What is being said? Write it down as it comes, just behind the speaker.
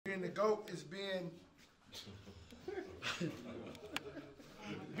GOAT is being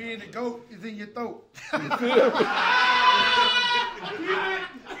the GOAT is in your throat.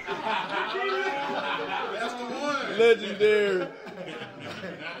 That's the one. Legendary.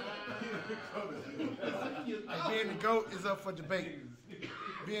 Being the GOAT is up for debate.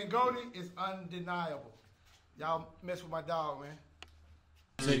 Being GOATed is undeniable. Y'all mess with my dog, man.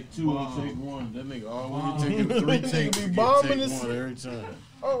 Take two and take one. That nigga always taking three takes. Take one every time.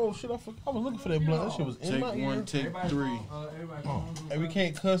 Oh shit! I was looking for that blunt. That shit was in my ear. Take one, take three. Hey, we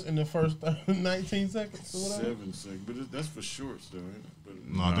can't cuss in the first 19 seconds. Or whatever. 7 seconds, but that's for shorts though. Ain't it? But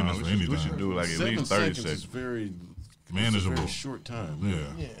No, I think that's for anything. We should do like at least 30 seconds. Is very manageable. Very short time.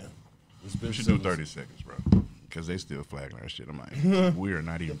 Yeah. We should do 30 seconds, bro. Because they still flagging our shit. I'm like, we are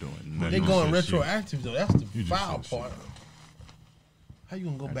not even doing nothing. They going retroactive though. That's the foul part. Shit. How you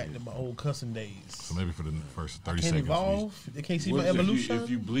gonna go back to my old cussing days? So maybe for the first 30 can't seconds. Evolve? They can't see What my evolution? If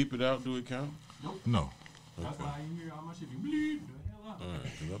you bleep it out, do it count? Nope. No. That's why you hear all my shit. You bleep the hell out. Alright,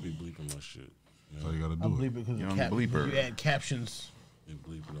 because I'll be bleeping my shit. So you gotta I do bleep it. it because Young of bleeper. you add captions And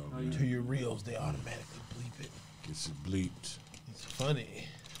bleep it out. to your reels, they automatically bleep it. Gets it bleeped. It's funny.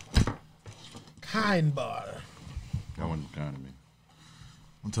 Kind bar. That wasn't kind of me.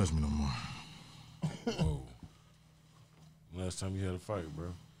 Don't touch me no more. Whoa. Last time you had a fight, bro?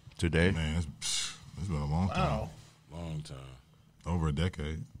 Today? Man, it's been a long time. Wow. Long time. Over a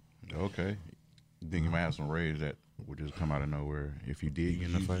decade. Okay. You think you might have some rage that would just come out of nowhere if you did get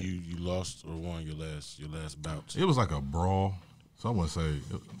in the fight? You lost or won your last bout. It was like a brawl. So I wouldn't say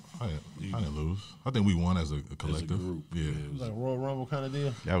I didn't lose. I think we won as a collective. group. Yeah. It was like a Royal Rumble kind of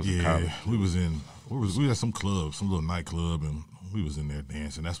deal. That was in college. We was at some club, some little nightclub, and we was in there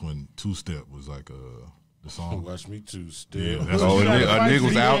dancing. That's when Two Step was like the song. Watch me two-step. Yeah, that's Oh, what a nigga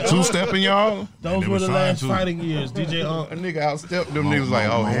was out two-stepping y'all? Those they were was the trying last to. fighting years. DJ A nigga outstepped them niggas like,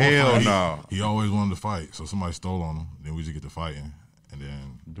 oh, Mo hell fight. no. He always wanted to fight, so somebody stole on him. Then we just get to fighting, and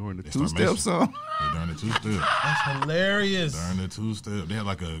then During the they start two-step messing. song? Yeah, during the two-step. That's hilarious. During the two-step, they had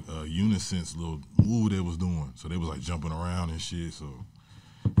like a unisense little move they was doing, so they was like jumping around and shit. So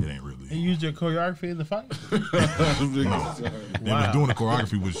it ain't really. They used your choreography in the fight? They was doing the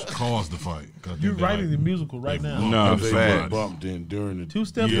choreography, which caused the fight. You're writing the musical right now. No, They fact. bumped in during the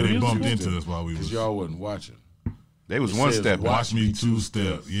Two-step Yeah, the they musical? bumped into us while we was. because y'all wasn't watching. They was It one says step. Watch me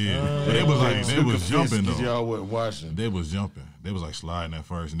two-step. Yeah, but they was like they was jumping because though. y'all wasn't watching. They was jumping. They was like sliding at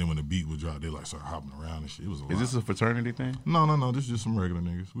first, and then when the beat would drop, they like started hopping around and shit. It was a lot. Is this a fraternity thing? No. This is just some regular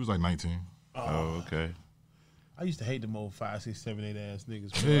niggas. We was like 19. Oh, okay. I used to hate them old 5, 6, 7, 8 ass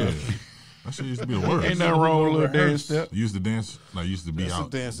niggas. Yeah, that shit used to be the worst. Ain't nothing wrong with a little dance step. You used to dance, like you used to be That's a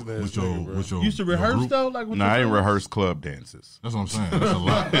out dancing ass with your nigga, bro. with your. You used to your rehearse group. though? Like with No, your I didn't friends? rehearse club dances. That's what I'm saying. That's a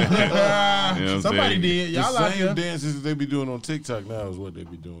lot. You know what I'm Somebody saying? did. Y'all the out same here. dances that they be doing on TikTok now is what they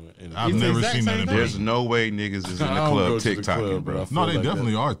be doing. And I've It's the never exact seen that same in thing. There's person. no way niggas is in I the don't go club to the club, TikToking, bro. bro. I feel No, they like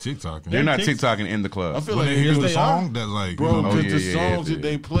definitely that. are TikToking. They're not Tiks- TikToking in the club. I feel When like they hear yes, the they song, that's like, bro, you know, because yeah, the yeah, songs yeah. that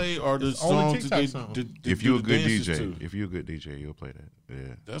they play are the It's only songs that they. TikTok songs. If you a the good dances DJ, to. if you a good DJ, you'll play that.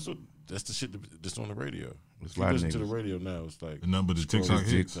 Yeah. That's the shit that's on the radio. It's If a you lot of listen to the niggas. radio now, it's like the number of the scroll TikTok to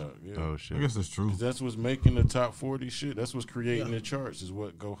hits. TikTok, yeah. Oh I shit. guess that's true. 'Cause that's what's making the top 40 shit. That's what's creating the charts. Is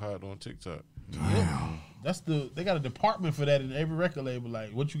what go hot on TikTok. They got a department for that in every record label.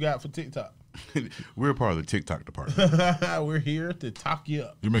 Like, what you got for TikTok? We're part of the TikTok department. We're here to talk you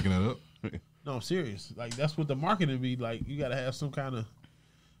up. You're making that up. No, I'm serious. Like, that's what the marketing be like. You got to have some kind of.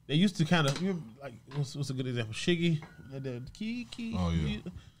 They used to kind of like. What's a good example? Shiggy, the key. Oh, yeah.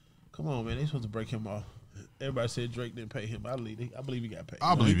 Come on, man. They supposed to break him off. Everybody said Drake didn't pay him. I believe he got paid.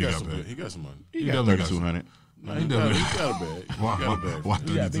 I believe he got some, paid. he got some money. He got definitely got 3,200. No, He he definitely- got a bag. He Why- got a bag. why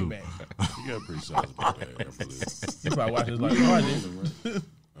He got a 32? big bag. He got a pretty sizable bag, I believe. He probably watches like, oh, I did.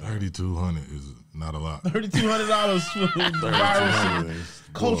 3,200 is not a lot. $3,200 for the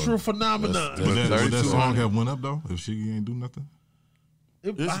viral cultural phenomenon. Would that 3,200. song have went up though if Shiggy ain't do nothing?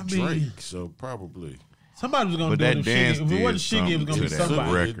 It's I mean, Drake, so probably. somebody was going But to do that it. dance If it wasn't did Shiggy, it was going to be something to that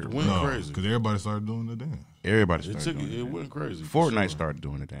somebody. record. It went No, crazy. because everybody started doing the dance. Everybody It started doing it that. went crazy. Fortnite started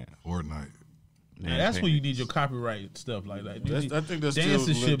doing the dance. Fortnite. Now, that's when you need your copyright stuff like that. You need- I think that's still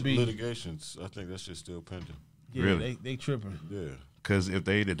dances should be. litigations. I think that shit's still pending. Yeah, Really? they tripping. Yeah. Because if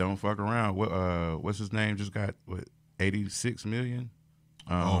they don't fuck around, what's his name just got, 86 million?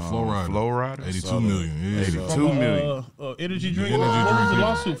 Flow Rider. Flow Rider? 82 million. Yeah. 82 From, million. Energy drink. Energy What was the drink.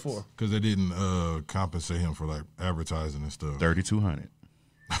 lawsuit for? Because they didn't compensate him for like advertising and stuff. 3,200.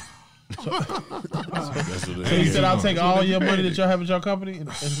 That's what So it he is. said, "I'll take all your money that y'all have at your company, and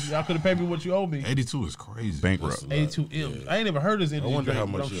y'all could have paid me what you owe me." 82 is crazy. Bankrupt. 82 M. I ain't never heard of this I energy wonder drink,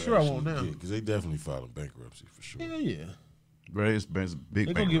 how but much I'm sure I won't now. because they definitely filing bankruptcy for sure. Yeah, yeah. Bro, it's big. They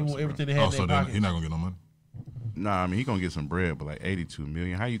gonna give him everything they had in so their then pockets. he's not gonna get no money. Nah, I mean he gonna get some bread, but like 82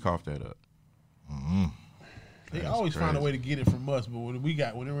 million. How you cough that up? They always find a way to get it from us, but when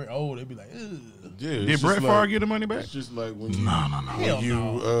they were old, they'd be like, ugh. Yeah, Did Brett Favre get the money back? It's just like when you, Hell when you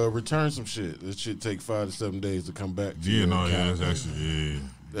no. return some shit. That shit take 5 to 7 days to come back. To Yeah, your no, yeah, account. that's actually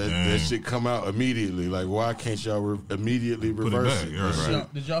That shit come out immediately. Like, why can't y'all immediately Put it reverse back, it? yeah,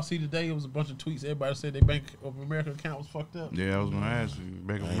 right. Did y'all see today? It was a bunch of tweets. Everybody said their Bank of America account was fucked up. Yeah, I was gonna ask you.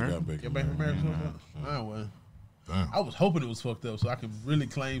 Bank of I ain't America. got Bank Your of Bank of America. America was fucked up. Well, Damn. I was hoping it was fucked up so I could really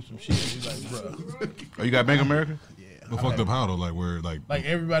claim some shit. He's like, bro. Oh, you got Bank of America? Yeah. But fucked up how though? Like where? Like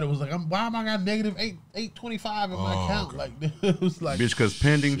Everybody was like, why am I got negative 825 in my account? okay. Like it was like Bitch, because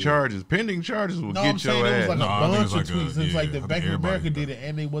pending charges will No, I'm get saying your it was ass. like No, I a think bunch it's of like tweets. It's like I the think Bank of everybody America did did it,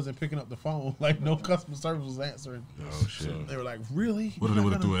 and they wasn't picking up the phone. Like no customer service was answering. Oh shit. They were like, really? what if they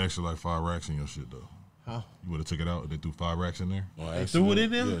would have You're threw not an extra like 5 racks in your shit though? Huh? You would have took it out and they threw 5 racks in there. On threw it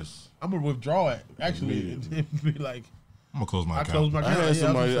in there? Yes. I'm gonna withdraw it. Actually, Immediately. it'd be like I'm gonna close my I account. closed my I account. had Yeah,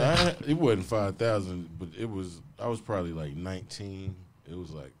 somebody. I was gonna say. It wasn't 5,000, but I was probably like 19. It was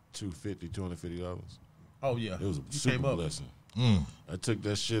like $250. Oh yeah, It was a You came super up. blessing. Mm. I took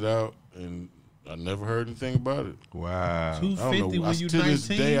that shit out and I never heard anything about it. Wow. I don't 250 know. when you To this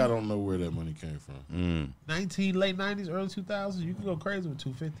 19. day, I don't know where that money came from. 19, late 90s, early 2000s. You can go crazy with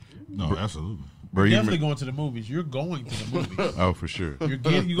 250. No, absolutely. Bro, you Definitely going to the movies. You're going to the movies. oh, for sure. You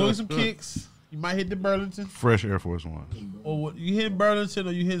go get some kicks. You might hit the Burlington, Fresh Air Force One. or you hit Burlington,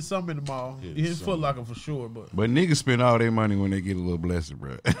 or you hit something in the mall. Hit You hit something. Foot Locker for sure. But But niggas spend all their money when they get a little blessing,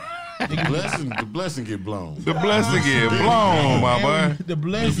 bro. The blessing get blown. The blessing get blown, my boy. the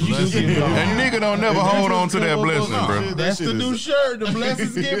blessings do get blown. A nigga don't never hold on to that blessing, bro. That's the new shirt. The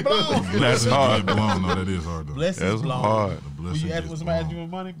blessings get blown. That's hard, Get blown. No, that is hard though. Blessings That's blown. hard. The When blessing you ask gets when somebody asked blown. you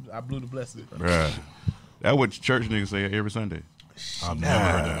for money, I blew the blessing. Bro. Bruh. That's what church niggas say every Sunday. I've never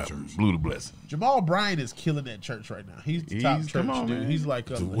heard that in church. Blew the blessing. Jamal Bryant is killing that church right now. He's the top church come on, dude. man. He's like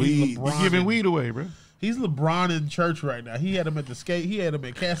weed- he's We LeBron. giving weed away, bro. He's LeBron in church right now. He had him at the skate. He had him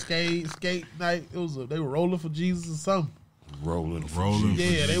at Cascade skate night. They were rolling for Jesus or something. Rolling.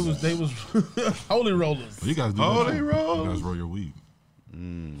 Yeah, they was holy rollers. You guys do Oh, that they too. roll. You guys roll your weed.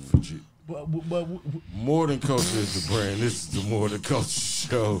 But More Than Culture is the brand. This is the More Than Culture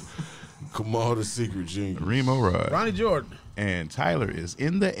show. Kamal the Secret Genius. Remo Rod. Ronnie Jordan, And Tyler is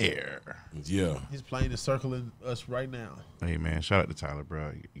in the air. Yeah. his plane is circling us right now. Hey, man. Shout out to Tyler,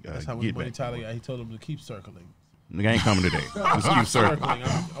 bro. You gotta That's how much get money back. Tyler got. He told him to keep circling. Nigga ain't coming today. Let's keep circling.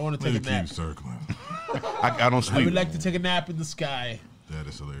 I want to Let take it a nap. keep circling. I don't I sleep. would like to take a nap in the sky. That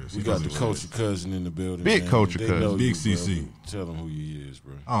is hilarious. We got the culture cousin in the building. Big man. culture They cousin. know Big you, bro. CC. Tell them who you is,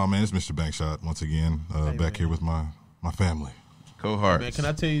 bro. Oh man, it's Mr. Bankchot once again. Back here with my family. Cohorts. Man, can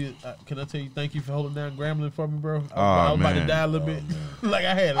I tell you? Thank you for holding down Grambling for me, bro. Oh, I was about to man. die a little bit. Like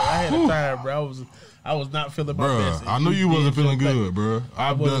I had a time, bro. I was not feeling my best. Bruh, I knew you wasn't feeling good, bruh.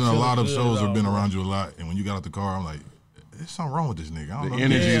 I've wasn't done a lot feeling of good shows at or all, been bro. around you a lot, and when you got out the car, I'm like, there's something wrong with this nigga. I don't The know.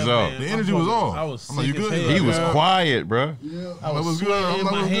 energy's off. The energy was off. I was I'm like, you sick as good? hell. He was Yeah. quiet, bro. I was was good. sweating I'm in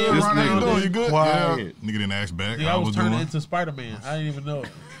like, my what's hand. good? This Ronnie, how you nigga doing? was You good? quiet. Yeah. Nigga didn't ask back. Nigga, how I I was was turning doing. into Spider-Man. I didn't even know it.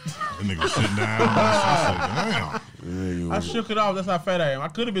 That nigga was sitting down. I said, damn. I shook it off. That's how fat I am. I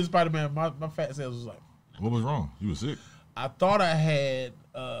could have been Spider-Man. My fat cells was like, What was wrong? You was sick. I thought I had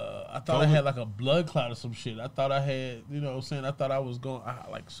I had like a blood clot or some shit. I thought I had, you know what I'm saying? I thought I was going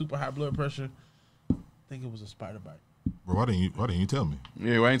like super high blood pressure. I think it was a spider bite. Bro, why didn't you tell me?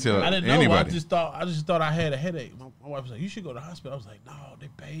 Yeah, why ain't tell I didn't know. anybody? I just thought I had a headache. My wife was like, "You should go to the hospital." I was like, "No, they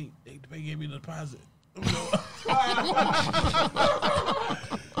paid. They gave me the deposit."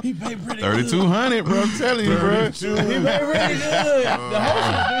 He paid pretty good. 3,200, bro. I'm telling you, bro. He paid pretty good. The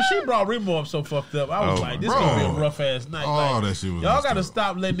host, she brought Reemo up so fucked up. I was Oh, like, this bro. gonna be a rough ass night. Oh, Like, that shit was y'all messed gotta up.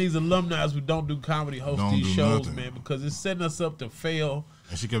 stop letting these alumni who don't do comedy host Don't these do shows, nothing. man, because it's setting us up to fail.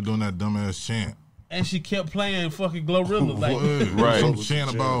 And she kept doing that dumbass chant. And she kept playing fucking Glorilla. Like, Right. Some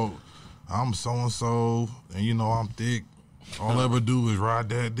chant about I'm so and so, and you know I'm thick. All I ever do is ride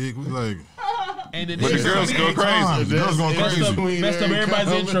that dick. We like, and then But the girls go crazy. The girls going messed up, crazy. messed up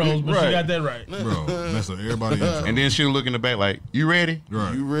everybody's intros, but she Right. got that right. Bro, mess up everybody. intro. And then she'll look in the back like, you ready?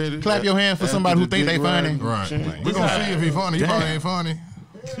 Right. You ready? Clap your hand for After somebody who the think they dick funny. riding Right. chant. We're gonna see if he funny. He probably ain't funny.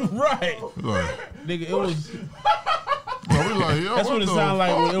 Right. Like, Nigga, it was. bro, we like, yo, That's what it the sounded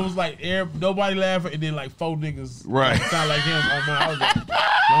like. fuck? It was like nobody laughing, and then like 4 niggas. Right. Sound like him on my. I was like, as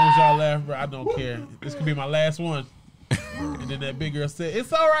long as y'all laugh, bro, I don't care. This could be my last one. And then that big girl said,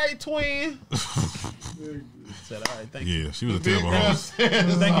 "It's all right, twin." Said, "All right, thank you." Yeah, she was a terrible host.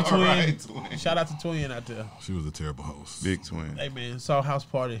 Thank you, twin. Twin. Shout out to Twin out there. She was a terrible host. Big twin. Hey man, saw house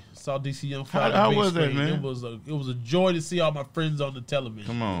party. Saw DC Young Fly. How big was that, screen. man? It was a joy to see all my friends on the television.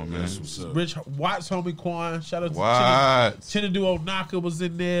 Come on, man. Rich Watts, homie Quan. Shout out to Watts. Chinadu Onaka was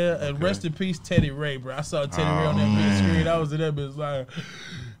in there, and rest in peace Teddy Ray, bro. I saw Teddy Ray on that big screen. I was in that bitch like,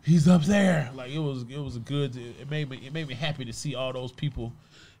 he's up there. Like it was a good. It made me happy to see all those people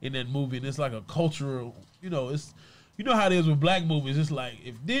in that movie, and it's like a cultural. It's. You know how it is with black movies. It's like,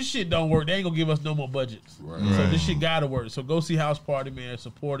 if this shit don't work, they ain't gonna give us no more budgets. Right. So this shit gotta work. So go see House Party, man.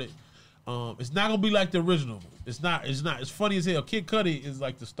 Support it. It's not gonna be like the original. It's not. It's funny as hell. Kid Cudi is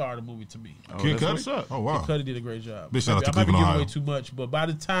like the star of the movie to me. Kid Cudi? What's up? Oh, wow. Kid Cudi did a great job. Big shout out to I might be Cleveland, giving Ohio. away too much, but by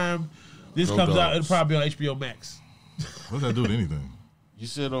the time this comes out, it'll probably be on HBO Max. What does that do with anything? You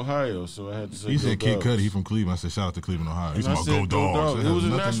said Ohio, so I had to say He said Go Kid Dogs. Cudi. He from Cleveland. I said shout out to Cleveland, Ohio. He's And I about said go dogs. It was a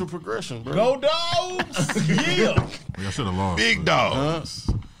has natural nothing- progression, bro. Go Dogs! Yeah. I should have lost. Big but- dogs.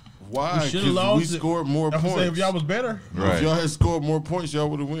 Why? We should've Because lost we it. scored more I was points. saying if y'all was better. Right. If y'all had scored more points, y'all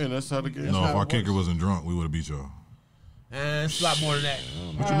would have won. That's how the game. No, if how our it kicker works. wasn't drunk, we would have beat y'all. It's a lot more than that.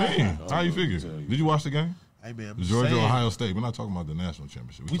 What you mean? How you figure? Did you watch the game? Hey man, I'm Georgia, saying. Ohio State. We're not talking about the national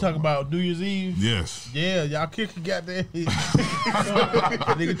championship. We talking about New Year's Eve. Yes. Yeah, y'all kicking got that.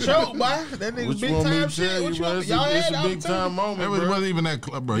 That nigga choke, boy. That nigga Which big one me time to shit. tell What you, you bro? want? It's Y'all a had big time moment, It bro. wasn't even that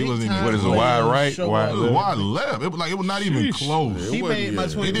close, bro. He Big wasn't even. time. What is it, wide right? Show Wide up. It was left? wide left. It was not even close. He wasn't made my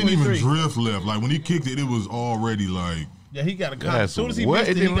yet. It didn't even 2023. drift left. Like when he kicked it, it was already like. Yeah, he got a comment. That's As soon as he what?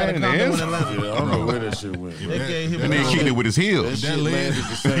 missed It it, he didn't got a land in the comment end in zone? Atlanta. Yeah, I don't know where that shit went. They That gave him And then he kicked it with his heels. shit led- landed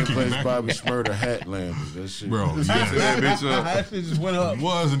the same place Back- Bobby Smurda hat landed. That shit. Bro, yes. That bitch up. That shit just went up. It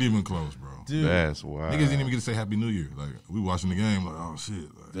wasn't even close, bro. Dude. That's wild. Niggas didn't even get to say Happy New Year. Like we watching the game, like oh shit,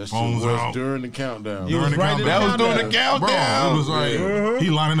 like, That shit phones was out. during the countdown. It was During the right in the That was during the countdown. Bro, countdown. it was like he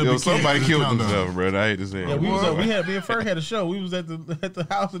lining up. Yo, the somebody kids, killed countdown. himself, bro. I hate to say Yeah, it. we had me and Ferg had a show. We was at the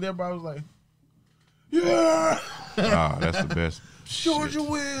house and everybody was like, "Yeah, Ah, that's the best. Georgia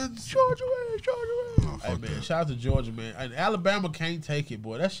wins, Georgia wins, Georgia wins." Oh, Hey fuck man, that. shout out to Georgia, man. And Alabama can't take it,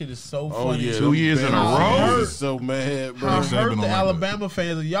 boy. That shit is so Oh funny. yeah, 2 years in a row? I was so mad, bro. How Saban hurt don't the like Alabama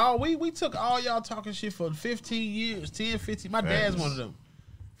fans. Y'all, we took all y'all talking shit for 15 years, 10, 15. My dad's one of them.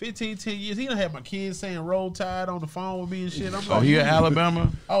 15, 10 years. He done had my kids saying Roll Tide on the phone with me and shit. I'm Oh, like, he in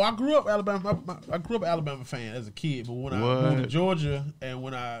Alabama? Oh, I grew up Alabama. I grew up Alabama fan as a kid, but when I moved to Georgia and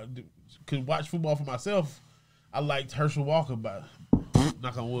when I could watch football for myself, I liked Herschel Walker. But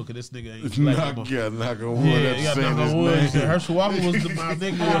knock on wood, cause this nigga ain't black no more. Knock on wood. Yeah, after you got saying knock his on wood. name. Herschel Walker was my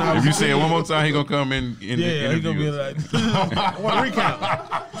nigga when I was If you a say it kid. one more time, he gonna come in Yeah, the he gonna be interview. like, I want a recount.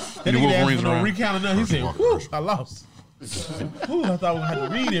 That The nigga asked Wolverines for no around. recount or nothing. He said, Walker, "Whew, Herschel. I lost." Whew, I thought we had to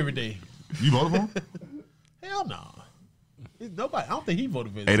read every day. You voted for him? Hell no. Nobody. I don't think he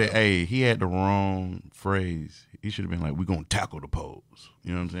voted for Hey, himself. hey, he had the wrong phrase. He should have been like, "We're gonna tackle the poles."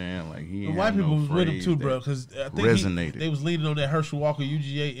 You know what I'm saying? Like he. The ain't white have no people was with him phrase too, that bro, because I think resonated. they was leaning on that Herschel Walker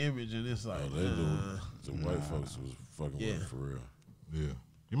UGA image, and it's like, They do. The white folks was fucking with it for real. Yeah.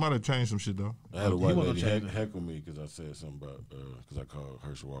 You might have changed some shit though. I had a white wasn't lady gonna change it. heckle me because I said something about because I called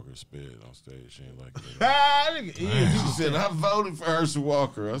Herschel Walker sped on stage. She ain't like it. ah, nigga, yeah, She said I voted for Herschel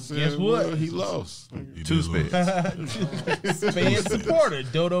Walker. I said, Guess what? Well, he lost. You Two did lose. spits. fan supporter,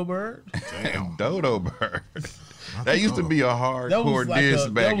 Dodo Bird. Damn, Dodo Bird. That used to be a That hardcore was like diss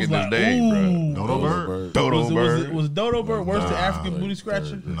back in the day, ooh. bro. Dodo Bird? Dodo Bird. Was Dodo Bird worse than Nah, African booty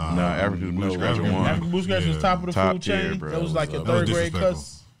scratcher? Nah, Nah, African Booty Scratcher African- won. African booty scratcher was Yeah. top of the Top food tier, chain. bro. That was like your That was third grade disrespectful.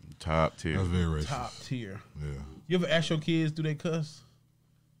 cuss. Top tier. That's very racist. Top tier. Yeah. You ever ask your kids, do they cuss?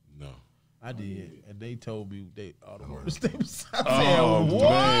 No. I did, and they told me they all the words they was. I said, Oh, what?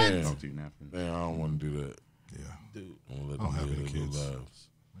 man. Don't do nothing. Man, I don't want to do that. Yeah. Dude, I want to let I don't them have live any their kids. lives.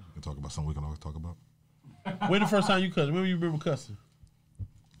 We can talk about something we can always talk about. when the first time you cussed? When you remember cussing?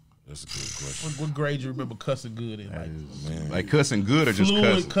 That's a good question. What grade you remember cussing good in? Like Man. Like cussing good or just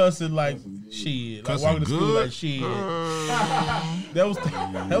fluid cussing? cussing like shit. Like Cussing walking to school good? like shit.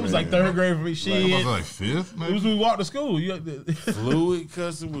 That was like third grade for me. Shit. Was it like fifth? It Maybe? was when we walked to school. You had to- Fluid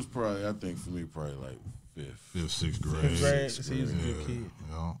cussing was probably, I think for me, probably like fifth. Fifth, sixth grade. grade. See, he was a good kid.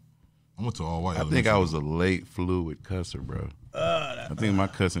 Yeah. I went to all white. I think I was a late fluid cusser, bro. I I think my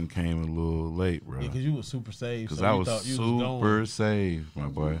cussing came a little late, bro. Yeah, because you was super saved. Because so I you was thought you super was saved, my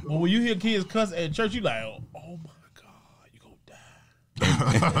boy. Well, when you hear kids cuss at church, you like, oh my God, you gonna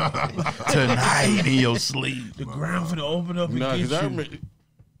die. Tonight in your sleep. The ground finna open up and Nah, get because I you. remember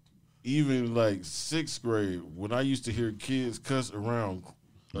even like sixth grade when I used to hear kids cuss around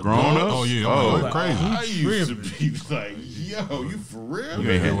Grown up? Oh yeah, crazy. I used to be like, yo, you for real?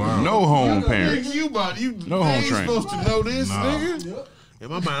 You ain't had no home parents. You No home ain't training. supposed to know this, Nah. nigga. In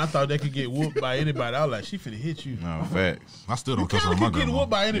my mind, I thought they could get whooped by anybody. I was like, she finna hit you. No, facts. I still don't You cuss kind around of my could get grandma. whooped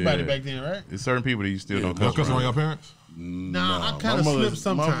by anybody Yeah. back then, right? There's certain people that you still don't You cuss cuss around your around. parents? Nah, I my kind of mother- slipped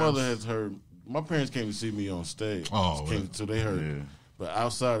sometimes. My mother has heard. My parents came to see me on stage. Oh, So they heard. Yeah. But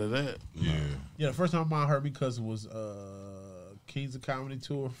outside of that, Yeah. Yeah, the first time my mom heard me cuss was Kings of Comedy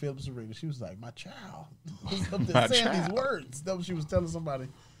Tour, Phillips Arena. She was like, "My child," up there My saying child. these words. That's what she was telling somebody.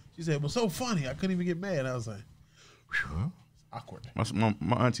 She said, "It was so funny, I couldn't even get mad." I was like, whew, awkward.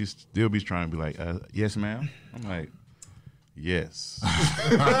 My auntie still be trying to be like, yes, ma'am. I'm like, yes.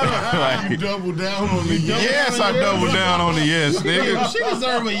 you double down on the Yes, I double down on the yes, nigga. She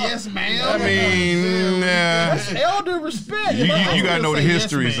deserve a yes, ma'am. I mean, That's elder respect. you gotta know the Say yes,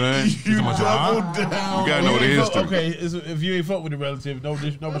 history, ma'am. son. You double down. You gotta know the history. Okay, if you ain't fuck with the relative, no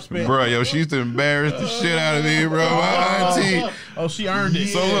respect. Bro, yo, she used to embarrass the shit out of me, bro. My auntie. Oh, she earned it.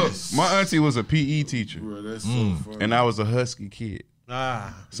 So look, my auntie was a PE teacher, Bro, that's so funny. and I was a husky kid.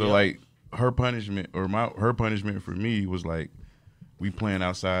 So yeah. like her punishment for me was like we playing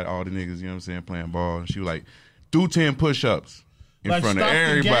outside, all the niggas, you know what I'm saying, playing ball, and she was like, do 10 push-ups in Like, front of stop the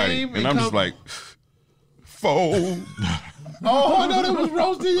everybody, game and and I'm just come- like, 4, Oh, no, that was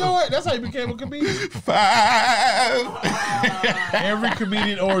roasting your ass. That's how you became a comedian. 5. Every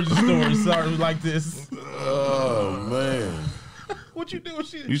comedian origin story started like this. Oh man. What you do?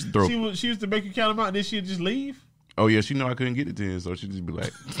 She Used to throw- she used to make you count them out, and then she'd just leave. Oh yeah, she know I couldn't get it 10, so she'd just be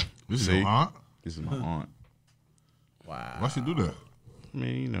like, This is See? your aunt? this is my aunt. Wow. Why she do that? I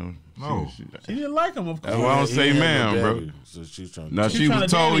mean, you know, No. she, She didn't like him, of course. that's why I don't He say ain't ma'am, no bro. daddy, so she's trying No, to she trying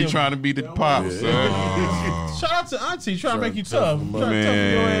was to totally daddy him. trying to be the pop, son. Shout out to Auntie trying to make you Trying tough. to Trying to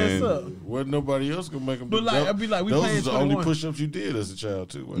toughen your ass Man. up. Wasn't nobody else gonna make him. But like, I'd be like, we those playing was the only 21. push-ups you did as a child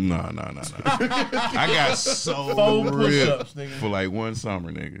too. wasn't No. I got so 4 ripped push-ups, nigga. for like one summer,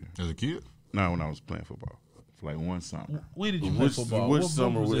 nigga. As a kid? No, when I was playing football. For like one summer. When did you it? play Which football? which What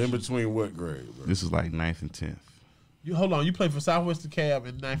summer was in position? between what grade, bro? This is like 9th and 10th. You hold on. You played for Southwestern Cab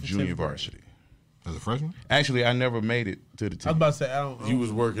in 9th and 10th Junior grade. varsity. As a freshman? Actually, I never made it to the I was team. about to say I don't. You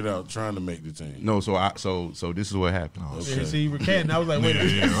was working out trying to make the team. No, so this is what happened. Yeah, see, you recanting. I was like, wait a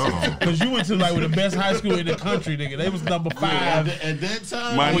minute. hold on. Because you went to like with the best high school in the country, nigga. They was number 5. At that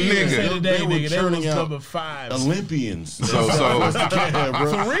time, My When you nigga. say today, they were nigga, they churning was out number 5. Olympians. So yeah,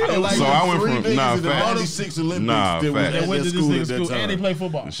 bro. For real, like, So I went three from- niggas nah, in the facts. 96 Olympics Nah, that was facts. They at went that to this school nigga's at that school and they time. play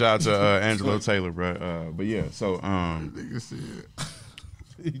football. Shout out to Angelo Taylor, bro. But yeah, so Nigga said.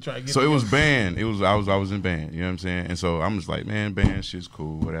 He tried to get So it was band. I was in band. You know what I'm saying? And so I'm just like, man, band shit's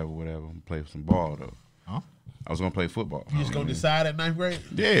cool. Whatever. I'm gonna play some ball though. Huh? I was gonna play football. You just gonna decide at 9th grade?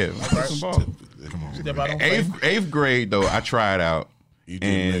 Yeah, play some ball. Come on. Step out on faith. Eighth grade though, I tried out. You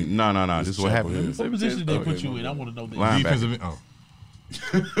didn't make And no. This is what Chapel happened. What position did they put you in? I want to know that. Line- Defensive. Oh.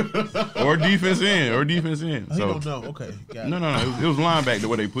 Or defense in. He So don't know. Okay, got no. It was linebacker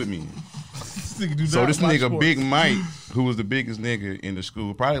where they put me in. This nigga do So not this watch nigga, sports. Big Mike, who was the biggest nigga in the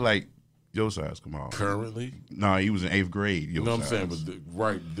school, probably like your size, come on. Currently, No, he was in 8th grade. you know what I'm saying,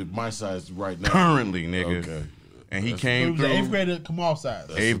 but my size right now. Currently, nigga. Okay. And he He came was through. the 8th grader Kamal size.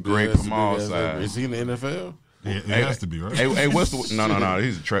 Eighth grade That's a Kamal big ass size. number. Is he in the NFL? It has to be, right? Hey, what's the no?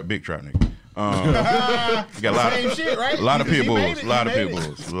 He's a big trap nigga. He got a lot Same of shit, right? a lot of He pit made bulls, it. a lot He of pit made it.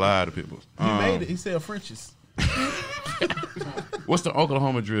 bulls, a lot of pit bulls. He made it. He said French's. What's the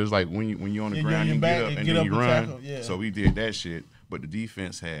Oklahoma drill? Is like when you on the Yeah, ground, you're you back get up and and get then up you and run. tackle, yeah. So we did that shit, but the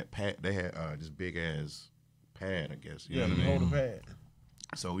defense had this big ass pad, I guess. You Yeah, know what I hold mean? the pad.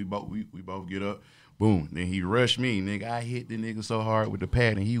 So we both get up. Boom. Then he rushed me, nigga. I hit the nigga so hard with the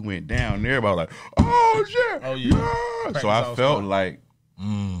pad, and he went down. And everybody like, oh shit. Oh, yeah. So I Practice felt all like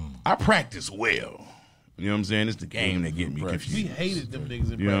I practiced well. You know what I'm saying? It's the game that get me We confused. hated them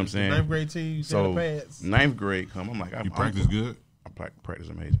niggas in You know what I'm practice. saying? The 9th grade team, you So said the pads. 9th grade come, I'm like, You practice good? I practice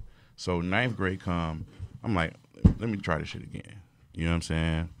amazing. So 9th grade come, I'm like, let me try this shit again. You know what I'm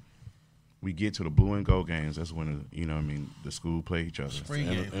saying? We get to the blue and gold games. That's when the school play each other. Spring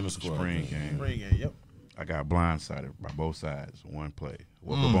game. In the squad. Spring game. Spring game, yep. I got blindsided by both sides. One play.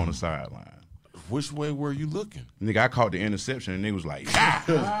 Woke up on the sideline. Which way were you looking? Nigga, I caught the interception and nigga was like,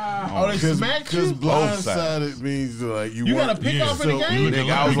 ah! Oh, they smacked Because you? blindsided means like you You got a weren't- pick Yeah, off in the so game? you Nigga,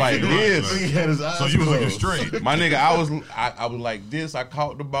 I was like this. He had his eyes So you was looking closed. straight. My nigga, I was like this. I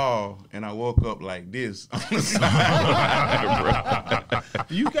caught the ball and I woke up like this on the sideline, bro.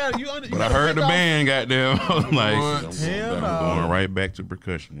 But I heard the band goddamn. I was like, Hell I'm no. going right back to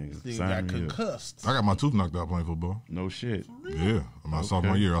percussion, nigga. Nigga Sign got me up. concussed. I got my tooth knocked out playing football. No shit. Yeah. My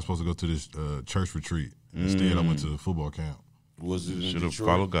sophomore year, I was supposed to go to this church retreat. Instead, I went to football camp. Was it in Should have Detroit?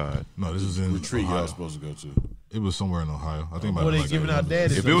 followed God. No, this is in Retreat y'all Ohio. supposed to go to. It was somewhere in Ohio. I think. Were they giving out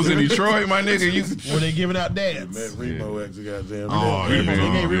daddies? If it was in Detroit, my nigga, you. Were they giving out Met dads? Reemo at the goddamn. Oh, They yeah.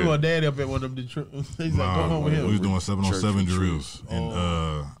 gave Reemo a daddy up at one of them Detroit. He's like, go home with We was him. doing 7-on-7 Church drills, and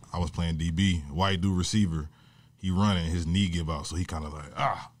I was playing DB. White dude receiver. He running, his knee give out, so he kind of like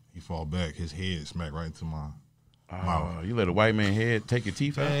he fall back. His head smacked right into my mouth. You let a white man head take your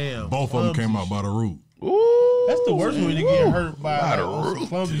teeth out. Damn. Both of them came out by the root. Ooh, That's the worst when you get hurt by the some root.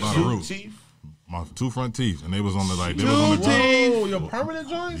 clumsy By the shit. root. Teeth. My 2 front teeth, and they was on the they was on the Whoa, your permanent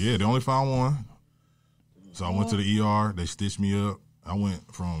joints? Yeah, they only found one. So I went to the ER. They stitched me up. I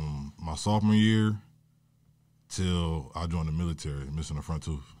went from my sophomore year till I joined the military, missing a front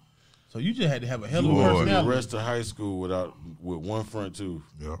tooth. So you just had to have a hell of a Lord. The personality. rest of high school with one front tooth.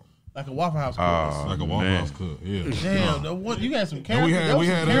 Yeah, Like a Waffle House cook. like a Waffle man. House cook. Yeah. Damn, no, what, you had some character. we had- that was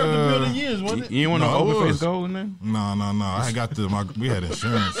we some had, character building years, wasn't it? You ain't want No, no it overface was. gold in there? No. I had got we had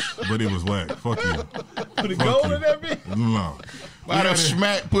insurance, but it was whack. Fuck you. Put a gold in that bitch. No. Why the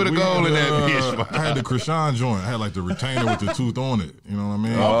smack put a goal in that bitch? I had the Krishan joint. I had like the retainer with the tooth on it. You know what I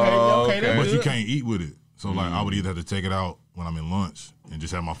mean? Okay, that's But good. you can't eat with it. So like I would either have to take it out when I'm in lunch and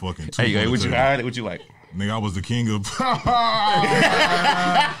just have my fucking tooth. Hey, on the would you table. hide it? Would you like? Nigga, I was the king of. Yeah.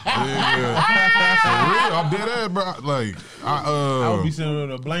 For real, I'm dead ass, bro. Like I would be sitting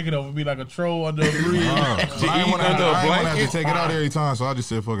with a blanket over me like a troll under a bridge. I ain't want to under a have blanket? to take it out every time, so I just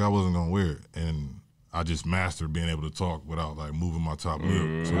said, "Fuck, I wasn't gonna wear it," and I just mastered being able to talk without like moving my top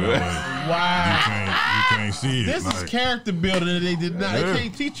lip. So that way Wow. you can't see it. This is like, character building that they did not. Yeah. They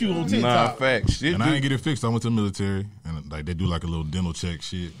can't teach you on Nah, TikTok. facts. Shit, and I dude. didn't get it fixed. I went to the military, and like they do like a little dental check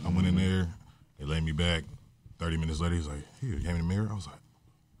shit. I went in there, they laid me back. 30 minutes later, he's like, "Here, you gave me the mirror." I was like,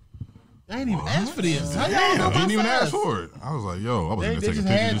 I ain't even asked for this. How y'all "Damn, know I my didn't even size? ask for it." I was like, "Yo, I was They gonna take a just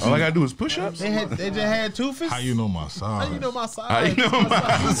picture." had- Just All I see gotta do is push ups. They just had Toothless. how you know my size. How you know my size? How you know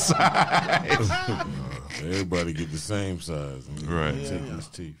my size? Everybody get the same size. Right. Take his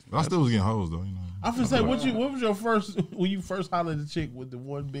teeth. But I still was getting hoes though, you know. I'm gonna say, what was your first when you first hollered at the chick with the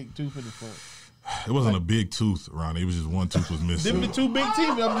one big tooth in the front? It wasn't a big tooth around it. It was just one tooth was missing. Them the two big teeth.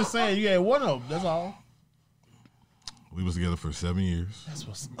 I'm just saying, you had one of them. That's all. We was together for 7 years. That's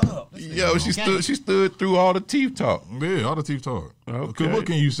what's up. This Yo, nigga she stood through all the teeth talk. Yeah, all the teeth talk. Okay. 'Cause what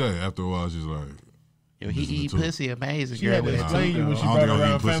can you say after a while? It's just like, Yo, he Listen to eat Toot. pussy amazing. She had to girl. explain you when she I don't brought think I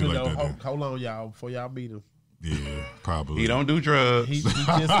around eat pussy family like though. that, then. Hold on, y'all, before y'all meet him. yeah, probably. He don't do drugs. He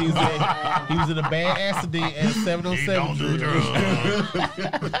was in a bad accident at 707.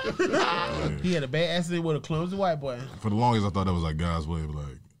 He had a bad accident with a clumsy white boy. For the longest, I thought that was like God's way of like,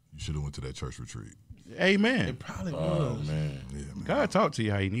 you should have went to that church retreat. Amen. It probably Oh was. man. Yeah, man. God talk to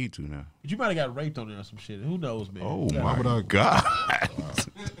you how you need to now. But you might have got raped on there or some shit. Who knows, man? Oh Yeah. Why would I? my God.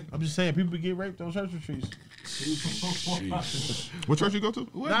 I'm just saying, people get raped on church retreats. What church you go to?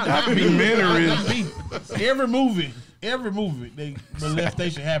 Not me. Not me. Every movie, they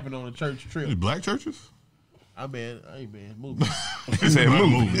molestation happened on a church These trip. black churches? Hey man, movies. He said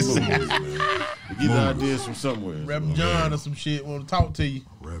movies. We get the ideas from somewhere. Reverend John or some shit want to talk to you.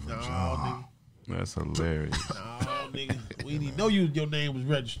 Reverend No, John. That's hilarious. nigga. No, nigga. We didn't know your name was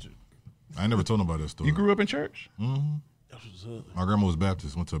registered. I ain't never told nobody that story. You grew up in church? That's what's up. My grandma was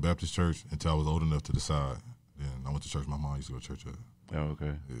Baptist. Went to a Baptist church until I was old enough to decide. Then I went to church. My mom used to go to church at. Oh,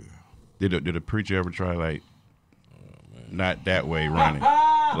 okay. Yeah. Did a preacher ever try like not that way running?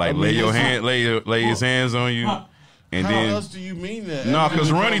 Like lay his hands on you and How then else do you mean that? no, After because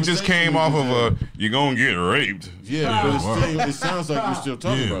the Ronnie just conversation came off we of just a you're gonna get raped. Yeah, but it's still, it sounds like you're still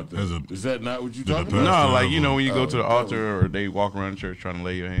talking Yeah, about that. as a- Is that not what you're the talking pastor about? No, like you know when you go Oh, to the altar or they walk around church trying to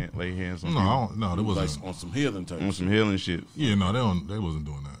lay hands on No, I people don't, no, there Like wasn't. on some healing type. on some healing shit. Yeah, no, they wasn't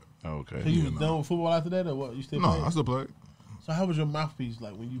doing that. Oh, So okay. you was no. done with football after that, or what? You still No, played? I still played. So how was your mouthpiece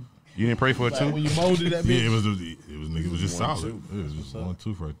like when You didn't pray for it when too? you molded that bitch? Yeah, it was just One, solid. two. It was just one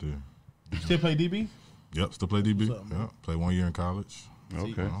tooth right there. You still play DB? Yep, still play DB. What's up, man? Yeah, played 1 year in college.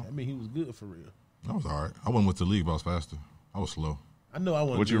 Okay. I mean, he was good for real. I was all right. I went to the league, but I was faster. I was slow. I know I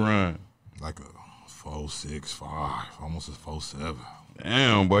wasn't. What you good. run? Like a 4.65, almost a 4.7.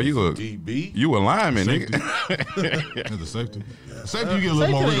 Damn, boy, you a DB? you a lineman, Safety. nigga. As a safety. Safety, you get a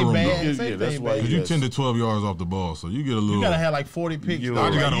little more Safety wiggle room, ain't though. bad. Yeah, Safety that's ain't why bad. Because you 10 to 12 yards off the ball, so you get a little. You gotta have like 40 picks. You though. I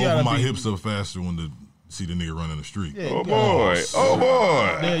just gotta You open my be- hips up faster when see the nigga running the street. Yeah, Oh you gotta- boy, oh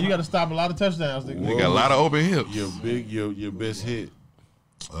boy. Yeah, you got to stop a lot of touchdowns. Nigga. They got a lot of open hips. Your best hit.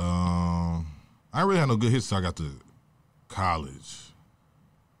 I ain't really had no good hits till I got to college.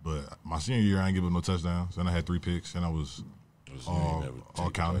 But my senior year, I ain't give up no touchdowns. Then I had 3 picks, and I was all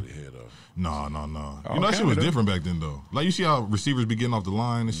county. No. All You know that shit was county, different back then though. Like you see how receivers be getting off the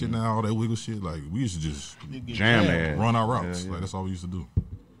line and shit now, all that wiggle shit. Like we used to just Jam that. run our routes. Yeah. Like that's all we used to do.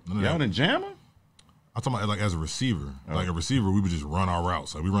 None of Y'all that. didn't jam her? I'm talking about like as a receiver. Like a receiver, we would just run our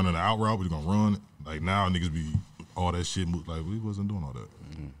routes. Like we running the out route, we gonna run it. Like now niggas be all that shit. Like we wasn't doing all that.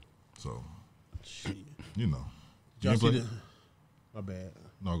 So, you know. Y'all You see ain't the, play? my bad.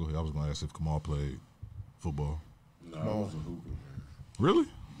 No, go ahead. I was gonna ask if Kamal played football. No, I was a hooper, man. Really?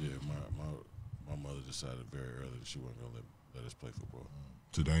 Yeah, my mother decided very early that she wasn't gonna let us play football.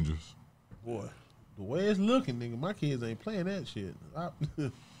 Too dangerous. Boy, the way it's looking, nigga, my kids ain't playing that shit.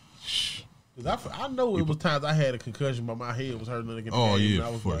 Cause I know it was times I had a concussion, but my head was hurting. In the Oh game, yeah, and I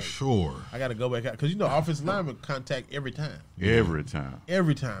was for like, sure. I got to go back out because you know offensive lineman contact every time. Every time.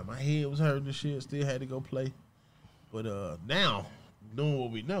 Every time my head was hurting and shit, still had to go play. But now, knowing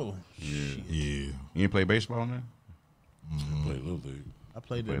what we know, shit. Yeah. You ain't play baseball now? Play little league. I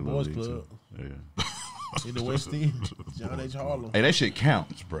played Play at Little Boys League, Club too. Yeah. in the West End, John H. Harlem. Hey, that shit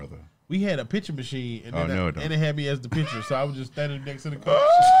counts, brother. We had a pitching machine, and Oh, then no, it don't. and they had me as the pitcher, so I was just standing next to the coach.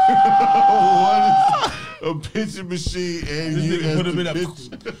 A pitching machine and This you nigga as put him the in a-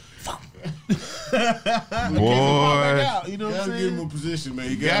 pitcher. Boy. You know what I'm Gotta give him saying? a position, man.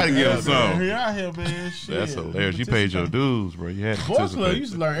 You Gotta give him some. Here out here, man. Shit. That's hilarious. You paid your dues, bro. You had to Boys Club, participate. you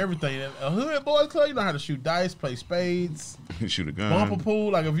used to learn everything. A hood Boys Club, you know how to shoot dice, play spades, Shoot a gun. bumper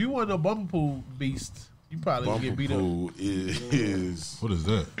pool. Like if you weren't no bumper pool beast, you probably would Bumper get beat up. pool is What is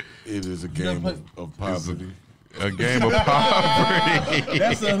that? it is a game of poverty. A game of poverty.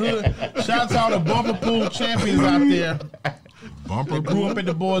 That's a hood. Shout out to all the bumper pool champions out there. Bumper They grew up in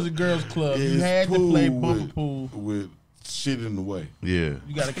the Boys and Girls Club. You It's had to play pool bumper with- pool. with shit in the way. Yeah.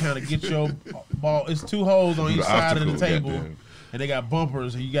 You got to kind of get your ball. It's two holes on each The side of the obstacle, table, goddamn. and they got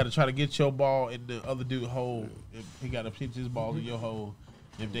bumpers, and you got to try to get your ball in the other dude's hole. And he got to pitch his ball in your hole.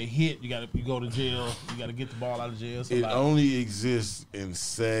 If they hit, you go to jail. You got to get the ball out of jail. So It like, only exists in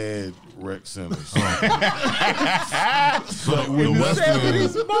sad rec centers. So the West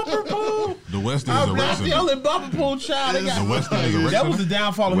it's End, bumper pool. the West End is a I'm rec not the center. only bumper pool child. They The got, West End is a rec that was center. the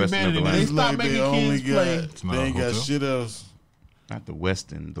downfall of West humanity. End, When they It's stopped like making they only kids play. got not they a ain't got hotel? shit else. Not the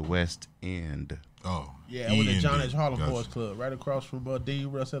West End, the West End. Oh. Yeah, I went to John H. Harlem Gotcha. Boys Club, right across from Dean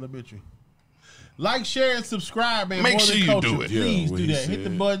Russ Elementary. Like, share, and subscribe, man. Make More sure than you culture. do it. Please Yeah, do what he that. Hit the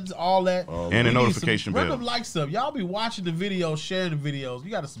said. buttons, all that. All And the We need notification some, run bell. them likes up. Y'all be watching the videos, sharing the videos.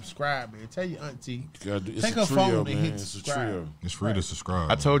 You got to subscribe, man. Tell your auntie. It's Take a her trio, phone and man. hit It's a subscribe. trio. It's free to subscribe.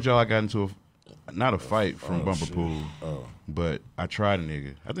 I told y'all I got into not a fight from Bumper shit. Pool, Oh, but I tried a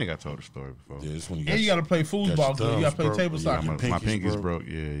nigga. I think I told the story before. yeah. This one you And you got to play got your foosball, too. You got to play thumbs table broke. soccer. Yeah, My pinkies pinkies broke. broke.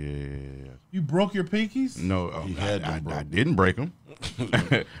 Yeah. You broke your pinkies? No, He had them I broke. didn't break them. A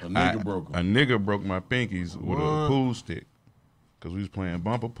nigga broke 'em. A nigga broke my pinkies with a What? pool stick because we was playing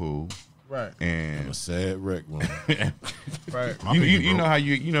bumper pool, Right. and A sad wreck, man. Right. My you pinky know broke. how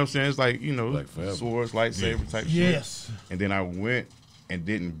you know what I'm saying? It's like Like forever. swords, lightsaber type shit. Yes. And then I went and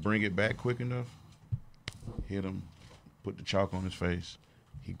didn't bring it back quick enough. Hit him, put the chalk on his face.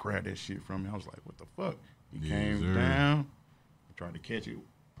 He grabbed that shit from me. I was like, what the fuck? He Yes, came sir. down, tried to catch it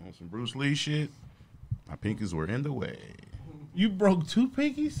on some Bruce Lee shit. My pinkies were in the way. You broke two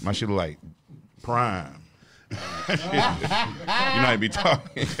pinkies? My shit look like prime. You know how you be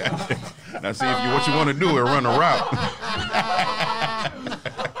talking. Now see if you what you want to do is run a route.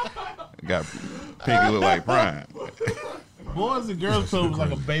 Got pinky look like prime. Boys and Girls Club was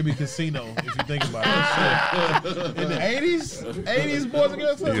like a baby casino, if you think about it. In the 80s, Boys and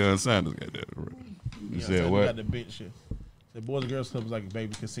Girls Club? Yeah, Sanders got that. You said Got what? the bench shit. The Boys and Girls Club was like a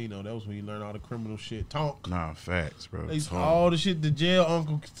baby casino. That was when you learn all the criminal shit. Tonk. Nah, facts, bro. All the shit the jail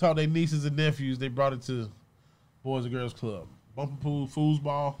uncle taught their nieces and nephews, they brought it to Boys and Girls Club. Bumper pool,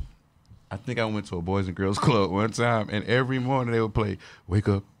 foosball. I think I went to a Boys and Girls Club one time, and every morning they would play "Wake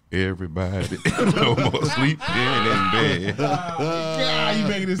Up, Everybody, No More Sleeping in Bed." Yeah, you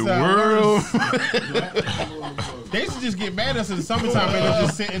making it The sound world. worse. They used to just get mad at us in the summertime and they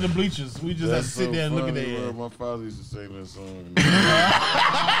just sit in the bleachers. We just have to sit there and look at funny, their bro. My father used to sing that song.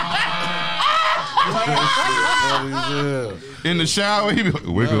 In the shower, he be like,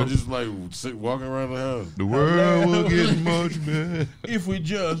 "Wake up, Just like walking around the house. the world will get much better." If we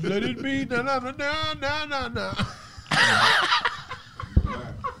just let it be, na na na na na na na.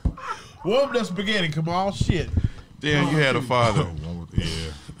 Warm that spaghetti, come on, shit. Damn, you had a father. Yeah.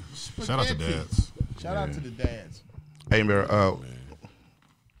 Shout out to dads. Shout out to the dads. Hey, man,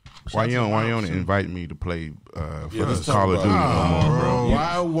 why you don't invite me to play for let's the talk Call of about Duty it. no more, bro?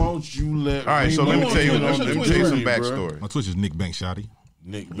 Why won't you let? All right, so let me Reemo tell you What's your some Twitter? backstory. My Twitch is Nick Bankchot.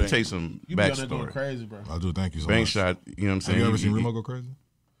 Nick Let me tell you some You be on there going backstory. crazy, bro. I do. Thank you so much. Bankchot, you know what I'm saying? Have you ever seen Reemo go crazy?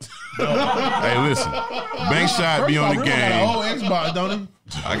 Hey, listen. Bankchot be on the Got game. an old Xbox, don't he?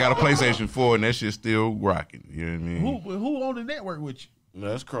 I got a PlayStation 4 and that shit's still rocking. You know what I mean? Who on the network with you? No,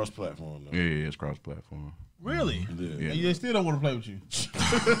 that's cross-platform, though. Yeah, it's cross-platform. Really? Yeah. And they still don't want to play with you.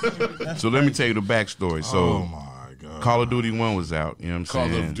 So let me tell you the backstory. So Oh my god. Call of Duty 1 was out. You know what I'm Call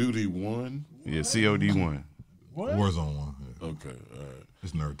saying? of Duty 1? Yeah, COD 1. What? Warzone 1. Yeah. Okay, all right.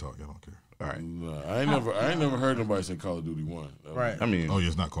 It's nerd talk. I don't care. All right. No, I ain't never heard nobody say Call of Duty 1. Right. I mean, Oh yeah,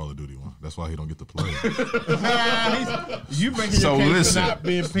 it's not Call of Duty 1. That's why he don't get to play. You making So your case listen. for not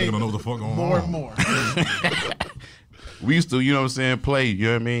being Nigga picked don't know what the fuck going more on. and more. we used to, you know what I'm saying, play, you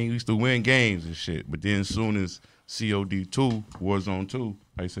know what I mean? We used to win games and shit. But then as soon as COD 2, Warzone 2,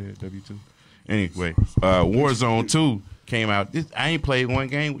 I said W2. Anyway, Warzone 2 came out. I ain't played one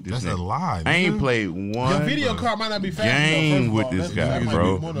game with this That's nigga. a lie. I ain't nigga. played one Your video card might not be fast game enough, with first of all. this guy, That might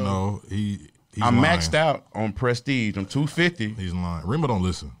bro. be one of- No, he's I'm lying. maxed out on Prestige. I'm 250. He's lying. Reemo don't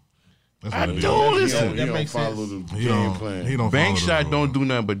listen. That's what I it is. do He listen. don't, That he don't makes follow sense. the He game don't. plan. He don't. follow Bankshot the don't do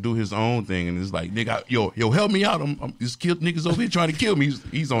nothing but do his own thing, and it's like, nigga, yo, help me out. I'm just killed niggas over here trying to kill me.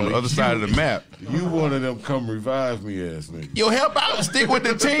 He's on the other side of the map. You one of them come revive me ass nigga. Yo, help out. Stick with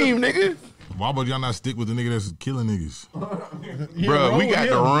the team, nigga. Why would y'all not stick with the nigga that's killing niggas? Bro, we roll got with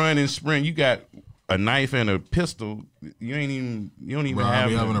to him. run and sprint. You got a knife and a pistol. You don't even Bro, I have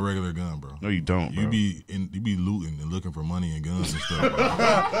be having a none. regular gun, bro. No, you don't, bro. You be looting and looking for money and guns and stuff.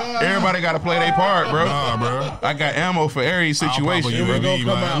 Bro. Everybody got to play their part, bro. Nah, bro. I got ammo for every situation. Here we I'll go, be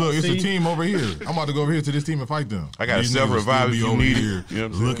come like, out, look, it's see? a team over here. I'm about to go over here to this team and fight them. I got a These self niggas revive still if be you over need it. here You know what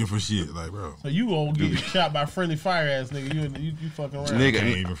I'm saying? looking for shit. Like, bro, So you gonna get shot by friendly fire ass nigga. You fucking around. Nigga.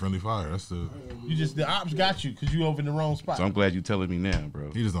 can't even friendly fire. That's the. You just the ops got you because you over in the wrong spot. So I'm glad you telling me now,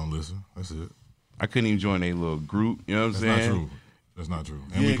 bro. He just don't listen. That's it. I couldn't even join a little group. You know what I'm That's saying? not true. That's not true.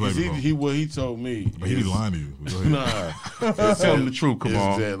 And Yeah, we played because before. he told me. But he be is- lying to you. Go ahead. Nah, Tell him the truth. Come is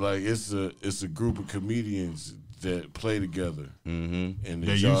on. that like it's a group of comedians that play together, and that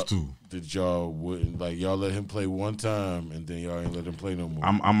They y'all- used to. That y'all wouldn't like. Y'all let him play one time, and then y'all ain't let him play no more.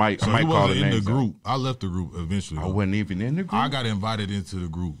 I might So he call wasn't the in the names out. group. I left the group eventually. I though. wasn't even in the group. I got invited into the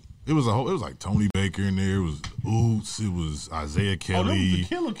group. It was like Tony Baker in there. It was Oots. It was Isaiah oh, them Kelly. was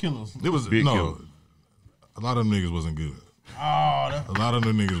the killers. It was Big no. killer. A lot of them niggas wasn't good. Oh, A lot of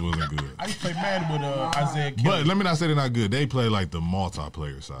them niggas wasn't good. I used to play Madden with Isaiah Kelly. But let me not say they're not good. They play like the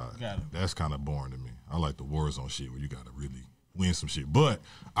multiplayer side. Got it. That's kind of boring to me. I like the Warzone shit where you got to really win some shit. But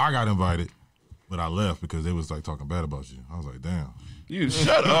I got invited, but I left because they was like talking bad about you. I was like, damn. You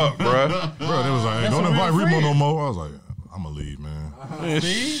shut up, bro. Bro, they was like, hey, That's don't a invite real Reemo friend. no more. I was like, I'm going to leave, man.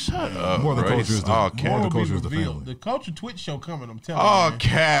 Shut up, More than bro. culture is It's the- all more cap. than More will be culture is the revealed. family. The Culture Twitch show coming. I'm telling All you. Man.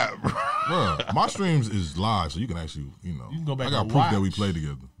 cap, bro. Bro, my streams is live, so you can actually, You can go back I got and proof that we watch. play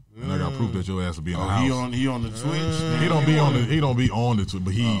together. And I got proof that your ass will be in the oh, house. he on the Twitch. He don't be on the Twitch,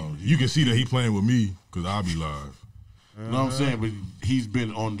 but you can see that he playing with me because I'll be live. You know what I'm saying? But he's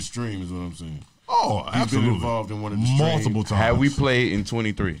been on the stream, is what I'm saying. Oh, He's absolutely. been involved in one of the multiple streams. times. Have we played in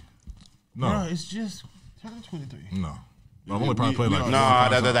 23? No, Bro, it's just turn 23. no. I've only probably played like Nah,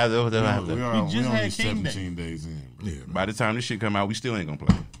 We just only had King Day. 17 days in. yeah. Man. By the time this shit come out, we still ain't gonna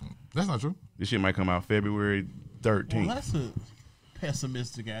play. That's not true. This shit might come out February 13th. Well, that's a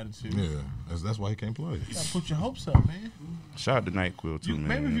pessimistic attitude. Yeah, that's why he can't play. You gotta put your hopes up, man. Shout out to NyQuil too, man.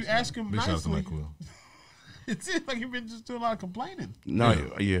 Maybe if you ask him Big shout out to nicely, NyQuil. it seems like you've been just doing a lot of complaining. No, yeah,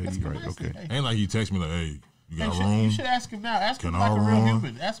 Ask you're him right. nicely. Okay. Hey, Ain't like he text me like, hey, you got you room? should ask him now. Ask him Can like I a real run?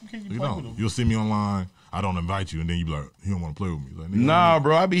 human. Ask him, can you You play know, with him? you'll see me online. I don't invite you, and then you be like, he don't want to play with me. Like, nigga, Nah,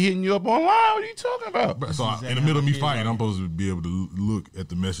 bro, I be hitting you up online. What are you talking about? Bro, so Exactly in the middle of me how it fighting, is. I'm supposed to be able to look at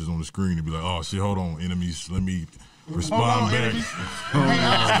the message on the screen and be like, oh shit, hold on, enemies, let me respond Hold on, back. enemies.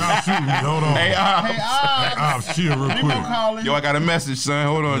 Stop shooting me, hold on. Hey, Hey, Chill real quick. Reemo calling. yo, I got a message, son.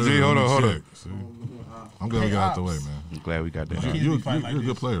 Hold on, G. Hold on. Check. See? I'm glad we got out the way, man. I'm glad we got that. Can't You're be fighting like a good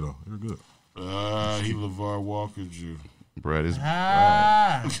this. player, though. You're good. He LeVar Walker Jew. Bro, this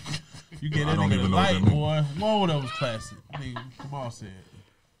You get I that don't nigga the even know what light, that boy. Whoa, that was classic. Nigga, Kamal said.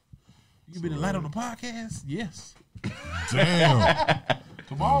 You can be the light on the podcast? Yes. Damn.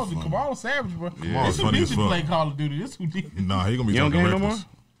 Kamal Savage, bro. Kamal's This who funny need as to fuck. play Call of Duty. This who need. Nah, he gonna be You don't talking game no more? reckless.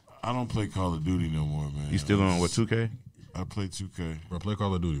 I don't play Call of Duty no more, man. You still on what 2K? I play 2K. Bro, play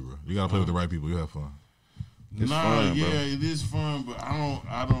Call of Duty, bro. You gotta play with the right people. You have fun. It's nah, fun, yeah, bro. it is fun, but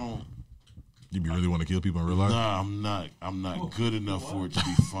I don't. You be really want to kill people in real life, Nah, I'm not good enough for it to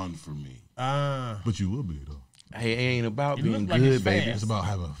be fun for me. but you will be though. Hey, it ain't about It being look like good, it's baby. fast. It's about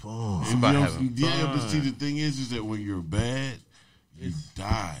having fun. It's about having Yeah, but see, the thing is that when you're bad, you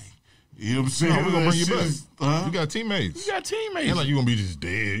die. You know what I'm saying? No, we're gonna bring you That back. shit is- huh? You got teammates. You got teammates. Ain't like you gonna be just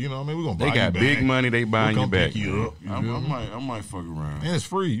dead. You know what I mean? We're gonna buy They got you back. big money. They buying We'll you come back. pick you up. You I feel me? might fuck around. And it's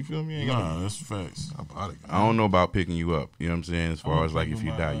free. You feel me? Ain't Nah, that's facts. I don't know about picking you up. You know what I'm saying? As far as like if you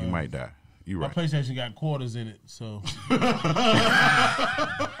die, you might die. You My right. PlayStation got quarters in it, so.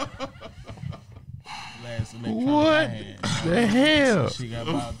 Last electronic What I had. the hell? She got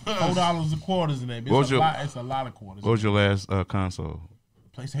about $4 of quarters in there. What was It's a lot of quarters. What was your last console?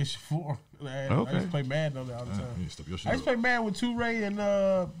 PlayStation 4. I Okay. used to play Madden on there all the time. Yeah, step your shit I used to up. play Madden with Ray and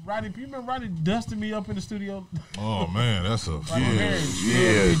Roddy. You remember Roddy dusting me up in the studio? Oh man, that's a Roddy Perry.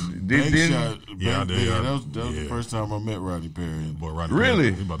 Yeah. Bankchot, Yeah, I did. that was the Yeah. first time I met Roddy Perry. boy. Rodney Really?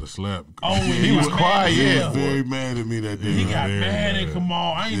 Perry, he about to slap. Oh, He was quiet, He yeah. was very mad at me that day. He got Yeah, mad at yeah.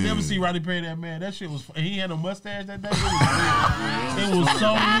 Kamal. I ain't Yeah. never seen Roddy Perry that mad. That shit was. He had no mustache that day. It was weird. It was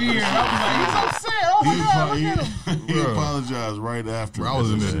so weird. I was like, he's upset. Oh my god, look at him. He Bruh. apologized right after. Bro, I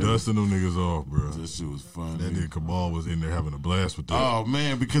was in there That dusting them niggas off, bro. shit was fun. That nigga Cabal was in there having a blast with that. Oh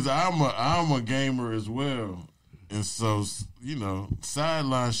man, because I'm a gamer as well, and so you know,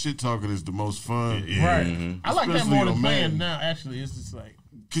 sideline shit talking is the most fun. Right. I like that Especially more than on playing Madden. now. Actually, it's just like.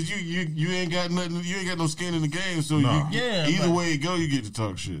 Cause you ain't got nothing, you ain't got no skin in the game, so Nah. Yeah, either but- way it go, you get to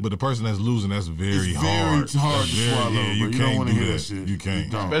talk shit. But the person that's losing, that's very it's hard. very hard That's to very- swallow. Yeah, bro. you You can't don't want to do hear that. that shit. You can't.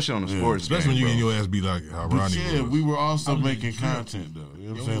 don't. Especially on the Yeah. sports. Especially when you game, get bro. your ass beat like how But Ronnie yeah, was. we were also was making legit. content though. You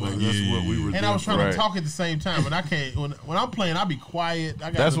know what I'm saying? Like that's Yeah, what we yeah, were. And I was trying Right. to talk at the same time, but I can't. When I'm playing, I be quiet.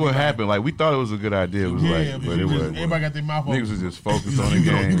 I got That's what happened. Like we thought it was a good idea. It was Yeah, like, but it just- wasn't. everybody got their mouth open. Niggas was just focused He's like, on the you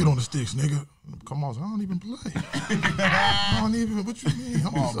get game. on the sticks, nigga. Come on, I don't even play. I don't even. What you mean?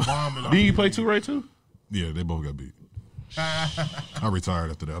 I'm Oh, just- bombing. Did you play 2 too? Yeah, they both got beat. I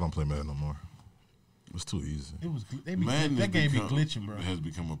retired after that. I don't play Madden no more. It's too easy. It was. They be, Madden that game be become- glitching, bro. Has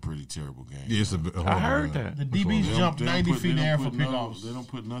become a pretty terrible game. Yeah, it's a horrible I heard game. that. The It's DBs horrible. They don't- jump they don't 90 put- feet in the they air don't for put no- pickoffs. They don't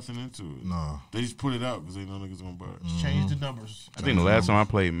put nothing into it. Nah. They just put it out because they know niggas gonna buy it. Change the numbers. I think the last time I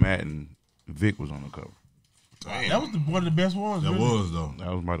played Madden, Vic was on the cover. That was one of the best ones. That really. was though.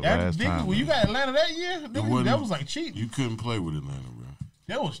 That was my That, last time. when you got Atlanta that year, wasn't- that was like cheating. You couldn't play with Atlanta, bro.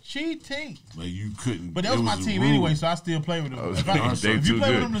 That was cheating. Like you couldn't. But that was it my a team rule. anyway, so I still play with them. Oh, If, they if you too play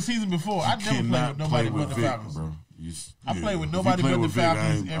with good. them the season before, I never played Cannot with nobody play but the Vic, Falcons. bro. I played with If nobody you play but the with Vic, I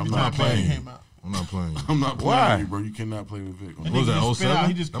Falcons ain't- every I'm time not Madden playing. came out. I'm not playing. I'm not playing Why? with you, bro. You cannot play with Vic. That What was nigga that? just spit out, 07?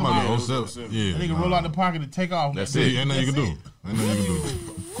 he just That come might be out. 07. Yeah. That nigga nah. roll out the pocket and take off. That's Yeah, it. ain't nothing you can do. Ain't nothing you can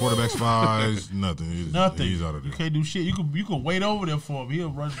do. Quarterback spies, nothing. Nothing. He's out of You there. can't do shit. You can wait over there for him.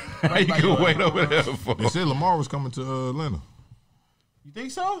 He'll run. You right by can you. wait over there for They said Lamar was coming to Atlanta. You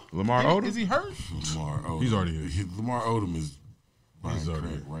think so? Lamar Is- Odom? Is he hurt? Lamar Odom. He's already here. Lamar Odom is He's already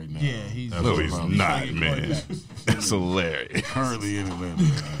crack here. right now. Yeah, he's. No, he's Absolutely. not, man. It's hilarious. Currently in Atlanta.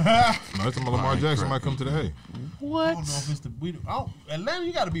 No, it's Lamar Jackson might come to the A. I don't know if it's the Atlanta.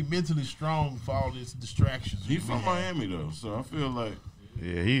 You got to be mentally strong for all these distractions. He from Miami though, so I feel like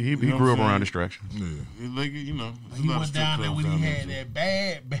Yeah, he know grew what up I'm saying? around distractions. Yeah. like you know. there's a He lot of went strip down there clubs when he down had there, that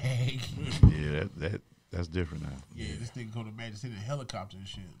bad bag. Yeah, that's different now. Yeah, this nigga go to Magic City in a helicopter and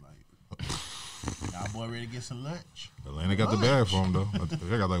shit. Like, y'all boy ready to get some lunch? Atlanta got the bag for him though.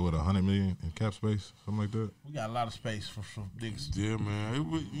 They got like what 100 million in cap space, something like that. We got a lot of space for niggas. Yeah, man. It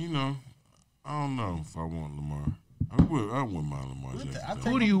would, you know, I don't know if I want Lamar. I wouldn't mind Lamar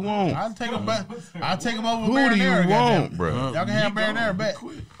Jackson. Who do you want? I'll take him back. I'll take him over. Who with do you Marinara, want, goddamn. bro? Y'all can have Marinara back.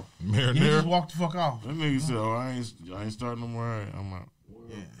 Quit. He just Marinara. walked the fuck off. That nigga said, "Oh, I ain't starting no more. All right, I'm out."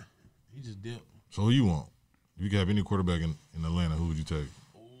 Yeah, he just dipped. So who you want? If you could have any quarterback in Atlanta, who would you take?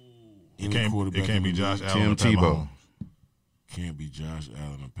 Any It quarterback can't be in the Josh league Allen. or Pat Tebow. Mahomes. Can't be Josh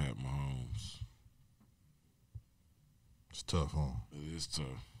Allen or Pat Mahomes. It's tough, huh? It is tough.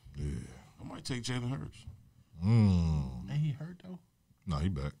 Yeah. I might take Jalen Hurts. Ain't he hurt though? No, he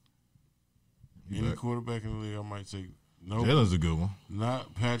back. He Any back. quarterback in the league, I might take. No, Jalen's a good one.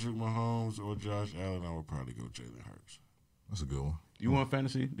 not Patrick Mahomes or Josh Allen. I would probably go Jalen Hurts. That's a good one. You want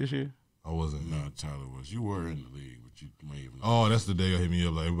fantasy this year? I wasn't. No, Tyler was. You were in the league, but you may even. Oh, that's the day I hit me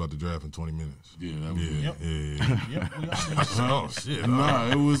up like we about to draft in 20 minutes. Yeah, that was. Yeah, Yep. yeah. Yep, we all did. Oh shit. Nah,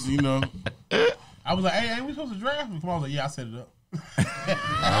 it was. You know, I was like, "Hey, ain't we supposed to draft?" Come on, I was like, "Yeah, I set it up."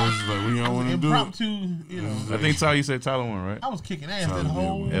 I was just like, we don't want to do it. Impromptu, you know. I think you said Tyler won, right? I was kicking ass Tyler that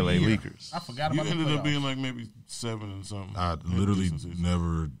whole did win. LA year. Leakers. I forgot You about the ended up playoffs. being like maybe 7 and something. I Maybe literally decent season.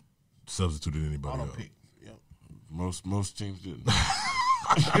 never substituted anybody auto else. pick. Yep. Most teams didn't.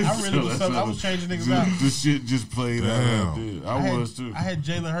 I really was. I was changing niggas out. The shit just played out. Damn. I was too. I had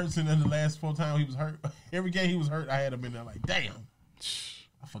Jalen Hurts in there the last 4 times he was hurt. Every game he was hurt, I had him in there. Like, damn,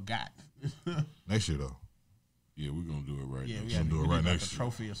 I forgot. Next year though. Yeah, we're gonna do it right Yeah, now. we got do it right next a year.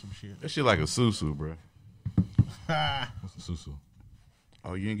 trophy or some shit. That shit like a susu, bro. What's the susu?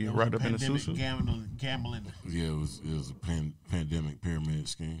 Oh, you didn't get It was wrapped a up in the pandemic susu? gambling. Yeah, it was a pandemic pyramid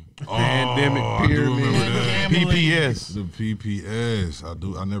scheme. Pandemic I do remember pyramid. that. PPS. The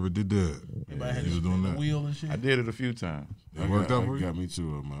PPS. I never did that. Everybody had You was to doing the that. wheel and shit. I did it a few times. It worked out for you? Got me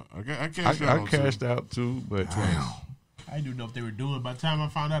too. I I cashed out. cashed out too, but I didn't know if they were doing it. By the time I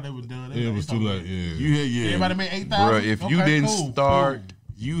found out they were done, Yeah, it was too late. Yeah. You had Everybody made 8,000. bro, if you didn't start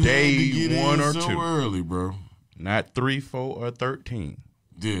You had day to get 1 in or so 2, early, bro. not 3, 4, or 13.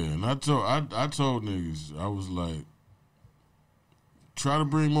 Yeah, and I told niggas, I was like, try to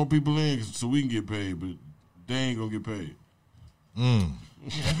bring more people in so we can get paid, but they ain't gonna get paid. Yeah,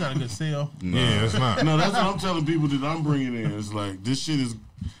 that's not a good sell. Yeah, it's not. No, that's what I'm telling people that I'm bringing in. It's like this shit is.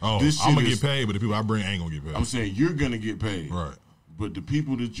 Oh, this shit I'm gonna is- get paid, but the people I bring ain't gonna get paid. I'm saying you're gonna get paid, Right. but the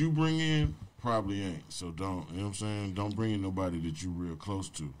people that you bring in probably ain't. So don't, you know what I'm saying? Don't bring in nobody that you real close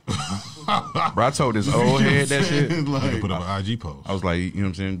to. Bro, I told this old head that shit. You can Like, put up an IG post. I was like, you know what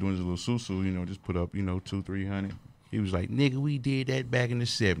I'm saying, doing this little susu, just put up, 200-300. He was like, nigga, we did that back in the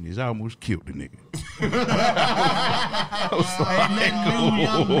 70s. I almost killed the nigga. Ain't nothing new,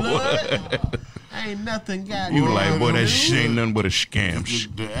 young blood. Ain't nothing got You like, boy, that dude. shit ain't nothing but a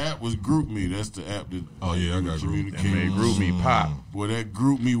scam. the app was GroupMe. That's the app that. Oh, yeah, I got GroupMe. That made GroupMe pop. Boy, that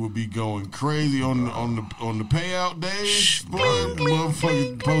GroupMe would be going crazy on the payout days. Boy,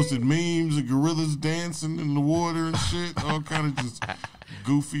 motherfuckers posted memes of gorillas dancing in the water and shit. All kind of just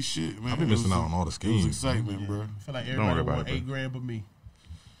goofy shit, man. I be missing out on all the It was schemes. excitement, bro. I feel like worry everybody about won it, bro. $8,000 but me.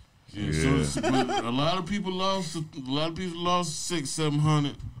 Yeah. So a lot of people lost. A lot of people lost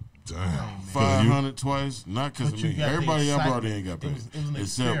 600-700. Damn. 500 twice, not because But of you me. got the Everybody I brought in excitement. got paid. It was an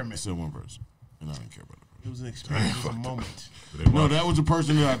except experiment. one person, and I didn't care about it. It was an experience. It was a moment. No, that was the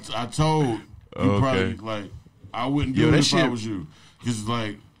person that I told. You Okay. probably like I wouldn't do Yo, it that if I shit- was you, because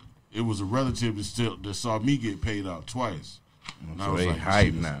like it was a relative that saw me get paid out twice. And I So was they like, this hype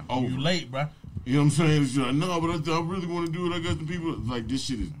shit is now. over. You late, bro. You know what I'm saying? It's like, no, but I really want to do it. I got the people. Like this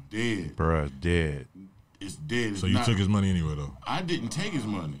shit is dead. Bruh, dead. It's dead. It's So you not- took his money anyway, though. I didn't take his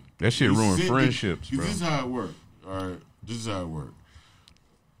money. That shit He ruined sent friendships, me, bro. This is how it worked. All right, this is how it worked.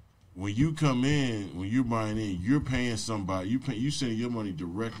 When you come in, when you're buying in, you're paying somebody. You sending your money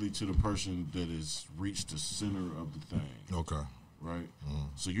directly to the person that has reached the center of the thing, Okay. right?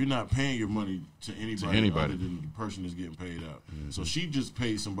 So you're not paying your money to anybody, anybody. other than the person that's getting paid out. So she just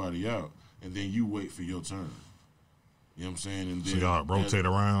paid somebody out, and then you wait for your turn. You know what I'm saying? And So then y'all rotate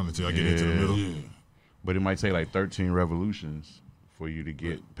around until I get into the middle. Yeah. But it might take like 13 revolutions for you to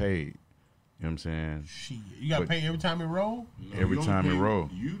get paid. You know what I'm saying? Shit. You got to But- pay every time it roll? No, Every you don't time it pay- roll.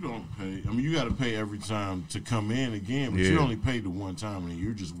 You don't pay. I mean, you got to pay every time to come in again, but you Yeah. only paid the one time, and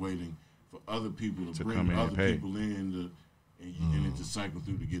you're just waiting for other people to bring come in and other pay. people in, and it to cycle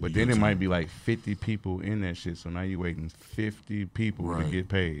through to get. But to then your it might turn. be like 50 people in that shit. So now you're waiting 50 people to Right. get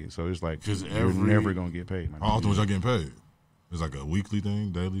paid. So it's like 'Cause you're every- never going to get paid. How often was y'all getting paid? It's like a weekly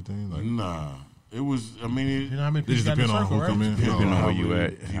thing, daily thing? Like, Nah. It was. I mean, You know how many it just people got in depend the on circle, who right? come in. Depending on how where you many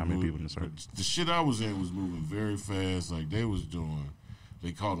at, how many people in the circle. The shit I was in was moving very fast. Like they was doing.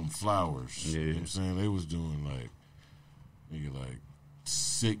 They called them flowers. Yeah. You know what I'm saying? They was doing like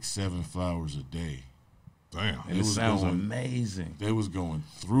 6-7 flowers a day. Damn. And it was sounds going- amazing. They was going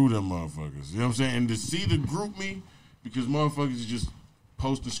through them motherfuckers. You know what I'm saying? And to see the group me, because motherfuckers is just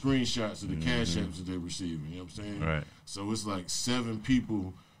posting screenshots of the cash apps that they're receiving. You know what I'm saying? Right. So it's like 7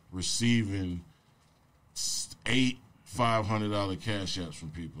 people receiving 8 $500 cash apps from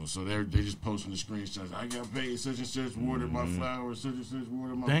people. So they just posting the screenshots. I got paid such and such, watered my flowers, such and such,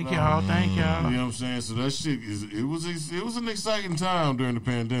 watered my Thank flowers. y'all. Thank y'all. You know what I'm saying? So that shit it was an exciting time during the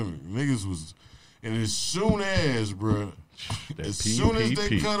pandemic. Niggas was, and as soon as, bruh, That as soon as they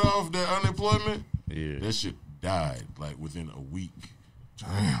PPP. cut off that unemployment, Yeah. that shit died like within a week.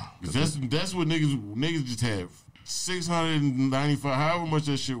 Damn. 'Cause that's what niggas just had 695, however much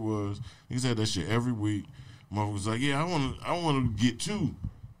that shit was. Niggas had that shit every week. Motherfucker was like, yeah, I want to get 2.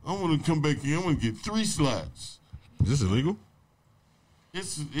 I want to come back here. I want to get 3 slots. Is this illegal?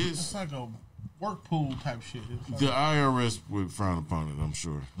 It's It's like a work pool type shit. It's like, the IRS would frown upon it, I'm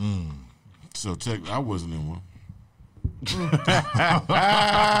sure. So I wasn't in one. explain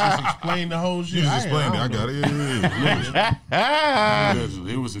the whole shit. You just explained it. I got it. Yeah.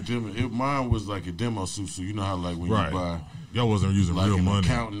 It was a demo. Mine was like a demo susu. You know how like when Right. you buy Y'all wasn't using like real an money.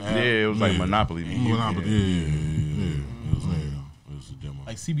 accounting app. Yeah, it was like Yeah. Monopoly. Monopoly. Yeah. It was a demo.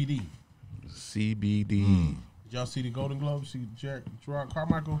 Like CBD. CBD. Did y'all see the Golden Globes? See Gerard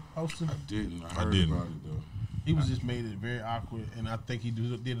Carmichael hosting? I didn't. I heard didn't. about it though. He was just made it very awkward, and I think he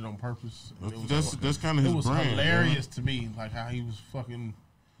did it on purpose. And it was That's kind of his it was brand. hilarious to me, like how he was fucking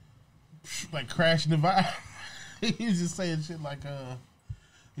like crashing the vibe. He was just saying shit like,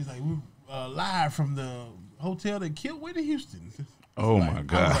 He's like, we live from the hotel that killed Whitney Houston. Oh Like, my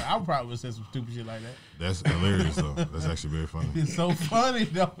God. I probably would say some stupid shit like that. That's hilarious though. That's actually very funny. It's so funny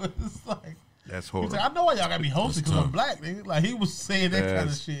though. It's like That's he's horrible. like, I know why y'all got me hosting because I'm tough. black, nigga. Like he was saying that kind of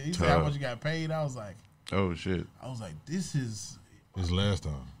That's shit. He said how tough. much you got paid. I was like, Oh shit. this is His last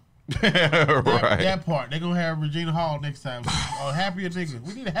time. Right. that part. They gonna have Regina Hall next time. A happier nigga.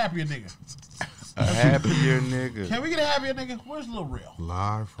 We need a happier nigga. A happier nigga. Can we get a happier nigga? Where's Lil Real?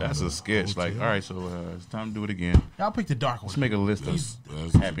 Live from That's the a sketch. Like, hotel. all right, so it's time to do it again. Y'all pick the dark one. Let's make a list of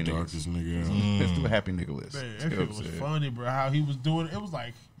That's happy the niggas. darkest nigga ever. Let's do a happy nigga list. Man, You that know shit what was I'm saying? funny, bro. How he was doing it. It was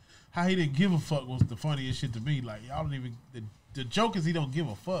like how he didn't give a fuck was the funniest shit to me. Like y'all don't even. The joke is he don't give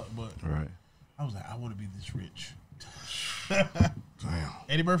a fuck, but Right. I was like, I want to be this rich. Damn.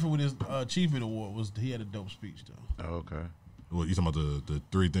 Eddie Murphy with his achievement award he had a dope speech though. Oh, okay. What you talking about the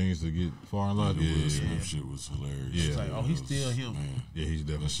 3 things to get far in life? The Yeah, Will yeah, Smith shit was hilarious. Yeah. It's like, oh, he's That still was- him. Man, yeah. He's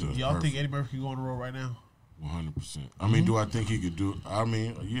definitely That shit was still. Y'all perfect. think Eddie Murphy can go on the road right now? 100%. I mean, do I think he could do? I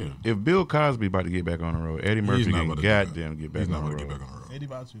mean, yeah. If Bill Cosby about to get back on the road, Eddie Murphy not can about to do that. goddamn get back He's not on the about to road. get back on the road. Eddie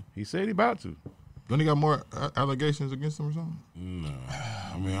about to. He said he about to. Don't he got more allegations against him or something? No,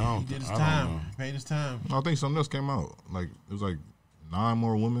 I mean, I don't. He did his I don't know. time. He paid his time. No, I think something else came out. Like it was like 9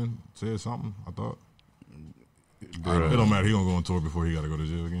 more women said something. I thought. It don't matter. He gonna go on tour before he got to go to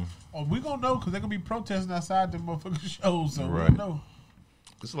jail again. Oh, we gonna know because they're gonna be protesting outside the motherfucking shows. So Right. we gonna know.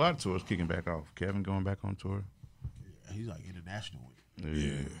 There's a lot of tours kicking back off. Kevin going back on tour. He's like international with it.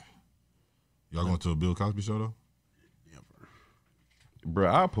 Yeah. Y'all going to a Bill Cosby show though? Yeah, bro.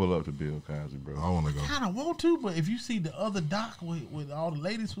 Bro, I'll pull up to Bill Cosby, bro. I want to go. Kind of want to, but if you see the other doc with all the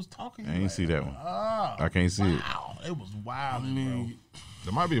ladies was talking, I ain't see that one. Oh, I can't see it. wow, it was wild, I mean,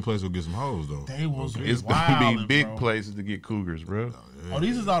 There might be a place to get some hoes though. bro. They was It's gonna be wildin', big bro. places to get cougars, bro. Oh,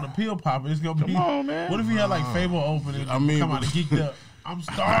 these is all the pill popping. It's gonna be. Come on, man. What if he had like Fable open and I mean, come out and geeked up? I'm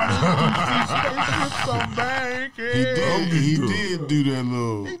starting to see spaceships on banking. he did do that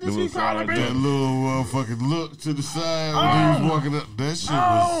little. This he calling me? That little fucking look to the side when he was walking up. That shit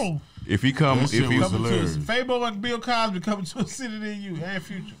was. Oh, If he come, That if shit he was coming to hilarious. us. Fable and Bill Cosby coming to a city near you and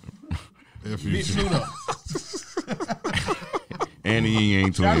Future. If Big you shoot up. and he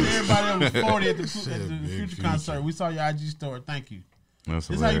ain't Shout out to twins. everybody that was 40 at the Big Future Future. concert. We saw your IG story. Thank you. That's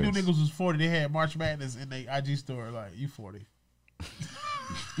This is how you knew hilarious. niggas was 40. They had March Madness in their IG story. Like, you 40.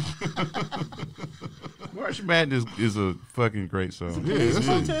 March Madness is a fucking great song. yeah, It's that's,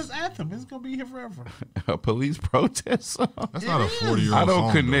 a protest anthem. It's going to be here forever. A police protest song. that's not a It is. 40-year-old I don't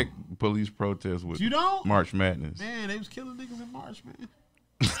song, connect police protests with You don't? March Madness. Man, they was killing niggas in March, man.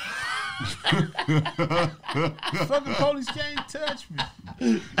 Fucking police can't touch me.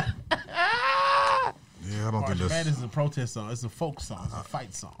 Though. Yeah, I don't March think that's. Madness is a protest song. It's a folk song. It's a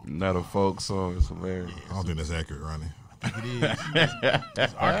fight song. Not a folk song. It's hilarious. I don't think that's accurate, Ronnie. I think it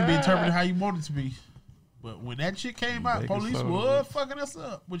is. Art can be interpreted how you want it to be. But when that shit came out, Make it police so. were fucking us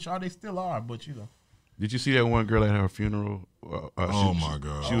up, which they still are, but you know. Did you see that one girl at her funeral? Oh, my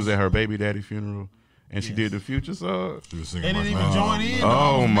God. She was at her baby daddy funeral, and she Yes. did the Future song. She was They singing didn't March even Madness. join in. Oh,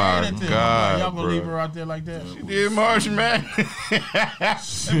 I was my mad at them. I'm God, like, y'all gonna bro. leave her out there like that? She did March Madness.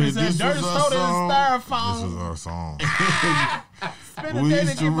 Shit, Dirty this soda was in our song. styrofoam. This is our song. Spend a We day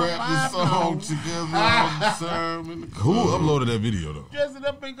used to get my rap the mind song on. together all the time in the Who club. uploaded that video though? Dress it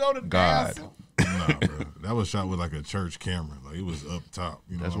up and go to God. dancing. Nah, bro. That was shot with like a church camera. Like it was up top.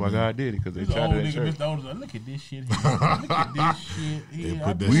 You know That's what why I mean? God did it, because they This old shot it at nigga, church. Mr. Oldest, like, look at this shit here. Look at this shit here.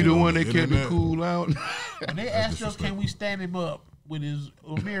 put that We shit the on one the that kept the internet. cool out. When they asked us, can we stand him up with his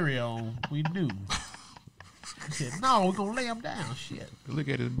Amiri on, we knew. He said, no, we're going to lay him down. Shit. Look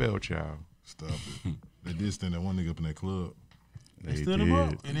at his bell child. Stop it. They did stand that one nigga up in that club. They stood him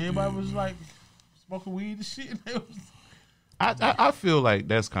up. And everybody was like smoking weed and shit. It was, I feel like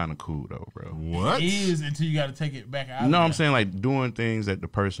that's kind of cool though, bro. What? it is until you got to take it back out. No, of I'm there. saying like doing things that the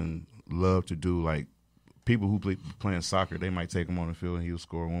person love to do. Like people who playing soccer, they might take him on the field and he'll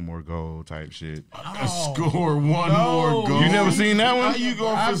score one more goal type shit. Score one more goal. You never seen that How one? you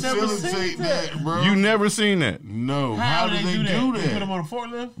gonna I've never facilitate seen that, that. bro? You never seen that, No. How do they do They put that? him on a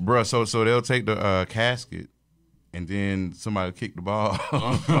forklift? bro? So they'll take the casket and then somebody kick the ball.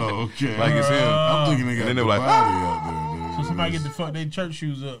 Oh, okay. Like it's him. I'm thinking they got then the they're like, body out there, dude. So somebody get the fuck their church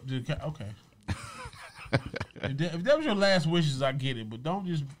shoes up. Okay. If that was your last wishes, I get it. But don't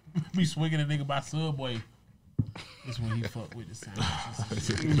just be swinging a nigga by Subway. That's when he fuck with the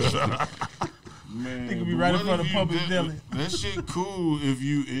sandwiches. Man, Nigga be but right in what front if of you- Public that- Deli. That shit cool if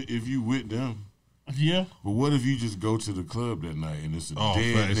you with them. Yeah. But what if you just go to the club that night and it's a Oh,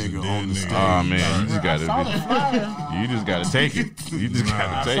 dead facts, it's a nigga dead on the nigga. stage? Oh man, you just I saw the gotta, flyer. you just gotta take it. You just I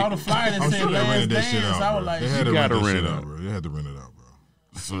gotta saw take the it. flyer that I'm said sure they last rented that shit dance. out, I bro. was like, They had to You rent gotta that rent shit it out, out. bro. They had to rent it out, bro.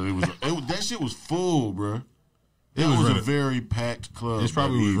 So that shit was full, bro. It was a very packed club. It's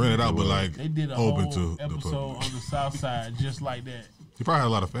probably was rented out, but like they did a open whole to episode the on the South Side just like that. He probably had a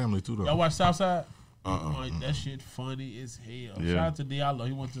lot of family too, though. Y'all watch South Side? That shit funny as hell. Yeah. Shout out to Diallo.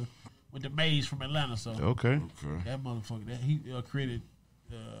 He went to Maze from Atlanta, so Okay. that motherfucker he created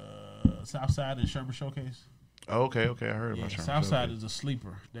South Side and Sherman Showcase. Okay. I heard about Sherman. South Side is a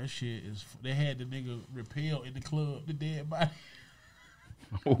sleeper. That shit is. They had the nigga repel in the club, the dead body.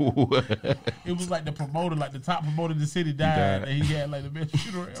 It was like the promoter, like the top promoter in the city died, and he had like the best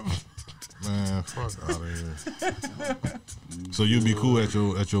funeral ever. Man, fuck out of here. So you'd be cool at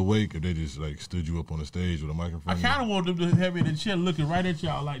your wake if they just like stood you up on the stage with a microphone? I kind of want them to have me in the chair looking right at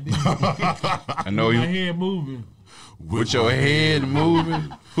y'all like this. I know my you head moving. with your head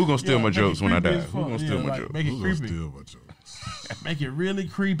moving. Who gonna steal my make jokes it when I creepy die? as Who fuck. gonna steal my like, jokes? Make it Who's gonna creepy. steal my jokes? Make it really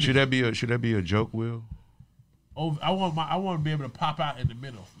creepy. Should that be a joke, Will? Oh, I want to be able to pop out in the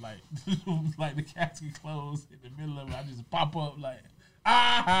middle, like like the casket closed in the middle of it. I just pop up like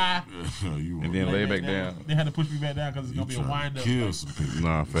And then lay back down. They had to push me back down because it's gonna be a wind up. Kill some people.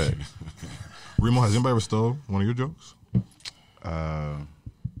 Nah, fact. Reemo, has anybody ever stole one of your jokes Uh,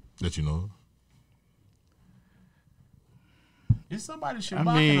 that you know of? It's somebody I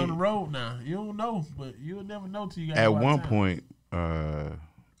shebocking mean- on the road now. You don't know, but you'll never know till you got. at one point, I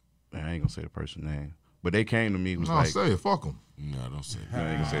ain't gonna say the person's name, but they came to me and was No, like, say it. Fuck them. No, don't say I that.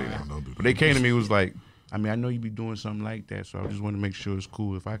 ain't gonna say that. Don't do that. But they came to me and was like, I mean, I know you be doing something like that, so I just want to make sure it's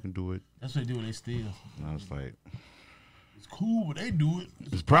cool if I can do it. That's what they do when they steal. And I was like, It's cool when they do it.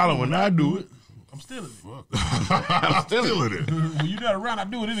 it's problem when I do it. I'm stealing it. I'm still in it. When you're not around, I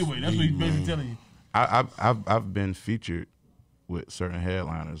do it anyway. That's what he's basically telling you. I've been featured with certain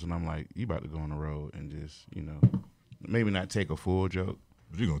headliners, and I'm like, you about to go on the road and just, maybe not take a full joke,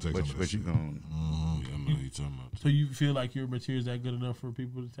 But you gonna take some of that but you shit. gonna Yeah, I know what you're talking about. So you feel like your material is that good enough for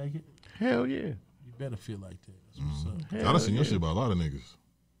people to take it? hell yeah. You better feel like that. That's what's up. I done seen your shit by a lot of niggas.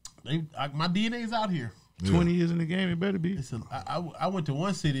 My DNA's out here. Yeah. 20 years in the game, it better be. Listen, I went to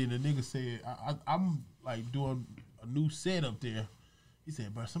one city and the nigga said, I'm like doing a new set up there. He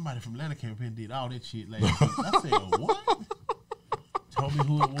said, bro, somebody from Atlanta came up here and did all that shit. Like, I said, what? Told me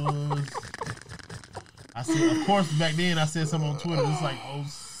who it was. I said, of course, back then I said something on Twitter. It's like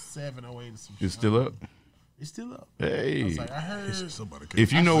 07, 08 or some shit. It's still up. It's still up. Hey, I was like, I heard. Somebody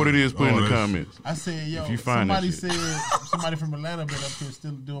if you know what it is, put it in the that's- comments. I said, yo, If you find that somebody shit. said, somebody from Atlanta been up here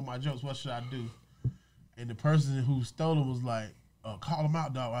still doing my jokes. What should I do? And the person who stole it was like, call him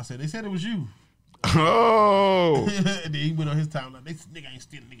out, dog. I said, they said it was you. Oh, And then he went on his time like, this nigga ain't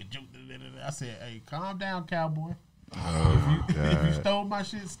stealing nigga joke. I said, hey, calm down, cowboy. If you stole my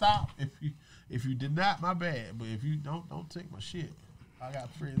shit, stop. If you did not, my bad. But if you don't take my shit. I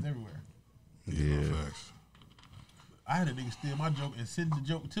got friends everywhere. yeah. Facts. I had a nigga steal my joke and send the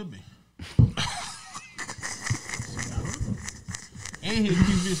joke to me. And he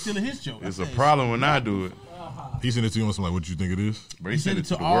accused me of stealing his joke. It's I a said, problem when I do it. He sent it to you on some like what you think it is. But He sent it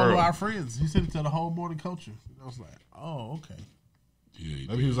to the all world. of our friends. He sent it to the whole morning culture. And I was like, oh, okay. Yeah,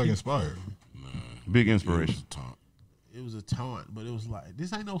 Maybe he was like inspired. Big It inspiration. was a taunt. It was a taunt, but it was like,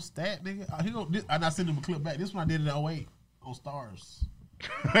 this ain't no stat, nigga. And I sent him a clip back. This one I did in 08 on Stars.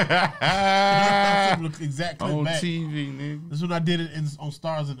 I sent him the exact clip On back. TV, nigga. This one I did it on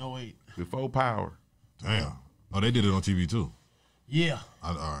Stars in 08. Before Power. Damn. Oh, they did it on TV too. Yeah.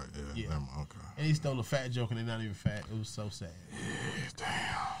 All right. Yeah. Yeah. Never mind, okay. And he stole a fat joke and they're not even fat. It was so sad. Damn.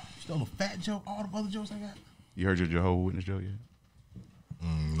 Stole a fat joke, all the other jokes I got. You heard your Jehovah's Witness joke yet?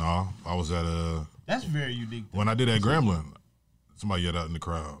 No, I was at That's very unique. Though. when I did at Grambling. Somebody yelled out in the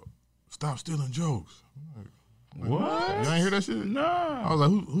crowd, "Stop stealing jokes!" What? You ain't hear that shit? Nah. I was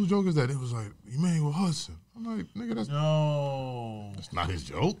like, whose joke is that? It was like Emmanuel Hudson. I'm like, nigga, that's No. not his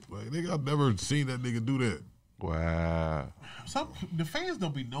joke. Like, nigga, I've never seen that nigga do that. Wow. The fans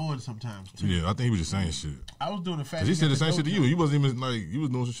don't be knowing sometimes too. Yeah, I think he was just saying shit. I was doing a fat. Cause he said the same joke shit to you. He wasn't even like, you was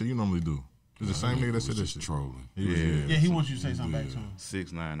doing some shit you normally do. It's the same nigga that said that Just shit. trolling. He was, Yeah, he wants you to say something back to him.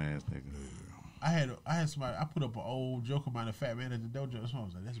 6'9" ass nigga. I had somebody. I put up an old joke about a fat man at the dojo. That's why I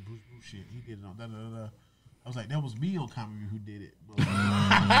was like, "That's Bruce shit." He did it on da da da. I was like, "That was me on Comedy who did it."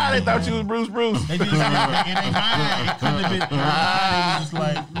 They thought you was Bruce. They just and they mind. It couldn't have been. It was just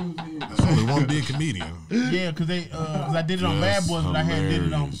like, That's only one big comedian. yeah, because I did it on That's Bad Boys, but I had did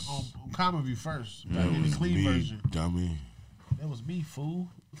it on hilarious. Comedy View first. I That did the was clean me, version. dummy. That was me, fool.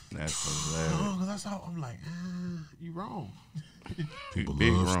 That's hilarious. Because that's how I'm like, you wrong. People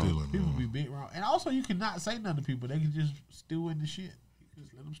Big love wrong. stealing. People Man. be big wrong, and also you cannot say nothing to people. They can just stew in the shit. You can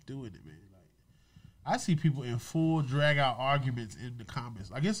just let them stew in it, man. Like, I see people in full drag out arguments in the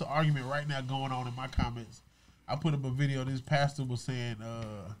comments. I guess the argument right now going on in my comments I put up a video. This pastor was saying,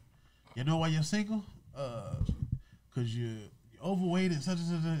 you know why you're single? Because you're overweight and such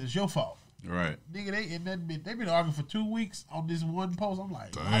and such. It's your fault. Right. Nigga, they been arguing for 2 weeks on this one post. I'm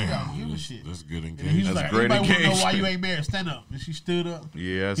like, why y'all give a shit? That's good And engagement. he was That's like, great anybody want to know why engagement. you ain't married? Stand up. And she stood up. Yeah,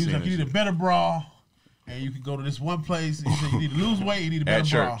 I He was seen like, that you need a shit. better bra, and you can go to this one place. And he said, you need to lose weight, you need a better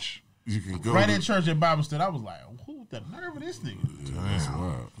At bra. church. You can go Right to- at church at Bible study. I was like, who the nerve of this nigga? That's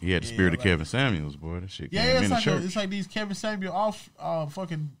wild. He had the spirit of like- Kevin Samuels, boy. That shit came Yeah, in it's the like church. it's like these Kevin Samuel off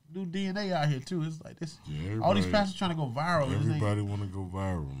fucking new DNA out here too. It's like this. Yeah, all these everybody- pastors trying to go viral. This ain't- Everybody want to go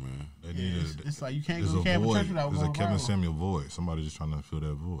viral, man. They need it's like you can't there's go a Catholic void. church without There's a going Kevin viral. Samuel void. Somebody just trying to fill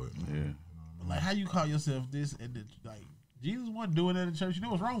that void. Yeah. Like how you call yourself this and like Jesus wasn't doing that in church. You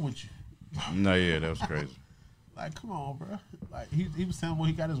know what's wrong with you? No, yeah, that was crazy. Like, come on, bro. Like he was telling where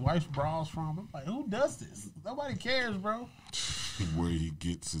he got his wife's bras from. I'm like, who does this? Nobody cares, bro. Where he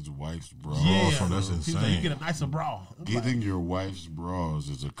gets his wife's bras. Yeah, from, that's He was like, insane. you get a nicer bra. I'm Getting like, your wife's bras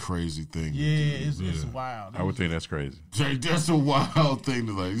is a crazy thing. yeah, it's wild. I would think that's crazy. Like, that's a wild thing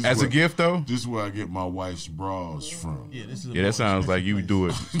to like. This As is a where- gift, though? This is where I get my wife's bras from. Yeah, this is. Yeah, that sounds like you do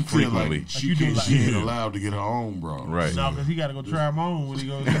it frequently. Like, she you do can't. like- She ain't allowed to get her own bras. Right. No, because he got to go try them on when he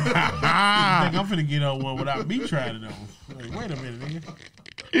goes. Think I'm finna get on one without me trying it on. Like, wait a minute,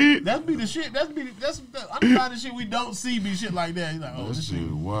 nigga. That's be the shit. That's I'm trying the shit we don't see. Be shit like that. He's like, oh, That this shit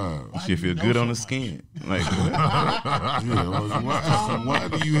shit. wild. Why Shit do you feel know good so on the much? skin. Like, Why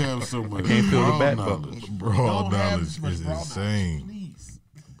do you have so much? can't feel the bra back knowledge? buckle. Bro, Don't have knowledge this much is bra knowledge, insane. please.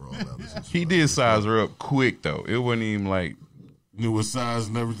 Bro, knowledge is he did size her up quick, though. It wasn't even like, Knew what size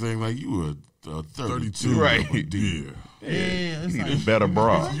and everything. Like you were 32. Right. Yeah. Yeah, it's you like. need a better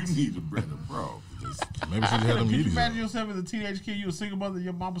bra. You need a better bra. Maybe she just had them Could you Yeezys imagine on. yourself as a teenage kid? You a single mother,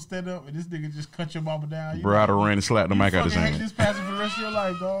 your mama stand up, and this nigga just cut your mama down. You Bro, I'd have ran and slapped the mic out fucking his hate hand. this pastor for the rest of your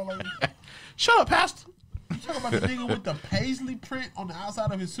life, dog. Like, Shut up, Pastor. you talking about the nigga with the paisley print on the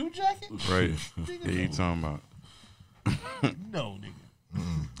outside of his suit jacket? Right. Nigga, Yeah, you talking about. no, nigga.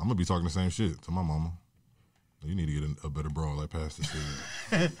 I'm gonna be talking the same shit to my mama. You need to get a better bra, like Pastor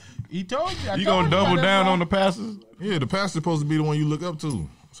said. He told you. You gonna double down on the pastors? Yeah, the pastor's supposed to be the one you look up to.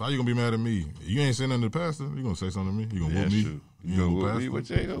 So how you gonna be mad at me? You ain't saying nothing to the pastor. You gonna say something to me? You gonna Yeah, whoop me? shoot. You You gonna gonna whoop whoop me? pastor? What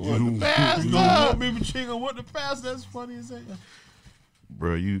you gonna You whoop the You gonna pastor? want me, but you gonna what the pastor? That's funny as hell.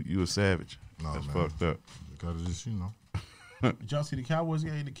 Bro, you a savage. Nah, That's man. fucked up. Gotta just, you know. Did y'all see the Cowboys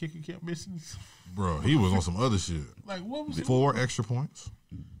game? The kicker kept missing. Bro, he was on some other shit. Like what was it? 4 extra points.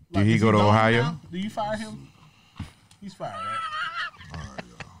 Like, Did he is go to gone Ohio? now? Do you fire him? He's fired, right?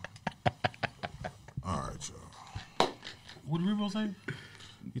 All right, y'all. What did Reemo say?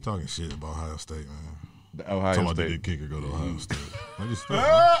 He talking shit about Ohio State, man. The Talking Ohio about the State. kicker go to Ohio State. I just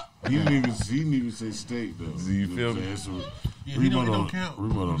He didn't even say state though. Do you feel me? Yeah, he don't count.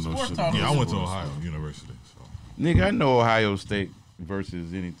 Remo don't know Sports shit. talk. yeah, I went to Ohio University. So. Nigga, I know Ohio State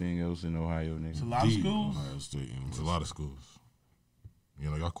versus anything else in Ohio, It's a nigga. lot of schools. Ohio State It's a University. lot of schools. You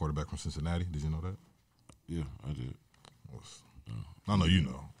know, y'all quarterback from Cincinnati. Did you know that? Yeah, I did. I know you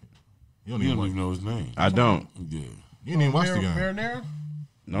know. You don't You even don't watch. even know his name. I don't. Yeah. You didn't even watch the game. Marinara?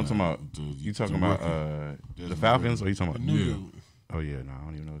 No, I'm talking about. The- You talking the about rookie. the Falcons, or you talking The about? new Yeah. dude. Oh yeah, no, I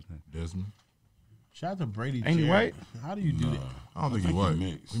don't even know his name. Desmond. Shout out to Brady. Ain't he Jarrett. How do you do that? I don't think he think he white.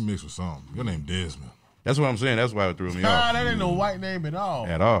 mixed. He mixed with something. Your name Desmond. That's what I'm saying. That's why it threw me Nah, off that ain't no white name at all.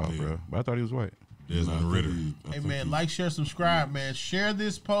 at all, Yeah. bro. But I thought he was white. Desmond I Ritter. think Hey man, like, share, subscribe, man. Share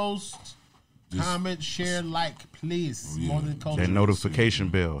this post. Comment, share, like, please. Yeah. More than culture. That notification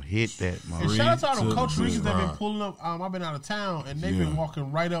bell, hit that. And motherfucker. shout out to all the to Costa Ricans that been subscribe. pulling up. I've been out of town, and they've been Yeah.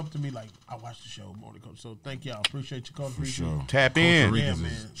 walking right up to me like, I watched the show, Morning Coach. So thank y'all. Appreciate you, Coach. For sure. Tap in. Yeah, Ricans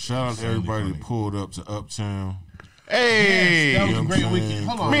man. is Shout out to insanely everybody funny. that pulled up to Uptown. Hey, That was a You know great what I'm weekend. saying?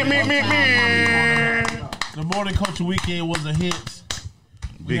 Hold on. The Morning Culture weekend was a hit.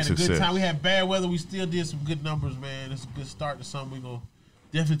 We Big had a good success. time. We had bad weather. We still did some good numbers, man. It's a good start to something. We're going to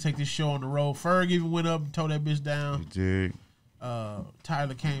definitely take this show on the road. Ferg even went up and tore that bitch down. Dig.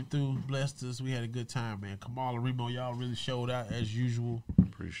 Tyler came through, blessed us. We had a good time, man. Kamal and Reemo, y'all really showed out as usual.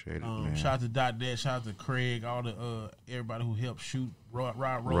 Appreciate it, man. Shout out to Dot Net, shout out to Craig, all the everybody who helped shoot Rod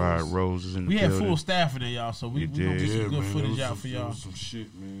Rose. Rod Rose is in the We had building. full staff in there, y'all, so we gonna get some good footage out for There y'all. was some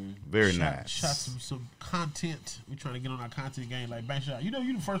shit, man. Very Shot nice. some content. We trying to get on our content game like Bankchot. You know,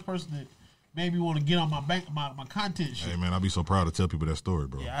 you the first person that made me want to get on my content shit. Hey man, I be so proud to tell people that story,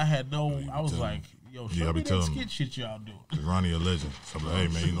 bro. Yeah, I was like, yo, show Yeah, I me be that telling skit them. shit y'all do. Cause Ronnie a legend. So I'm like, hey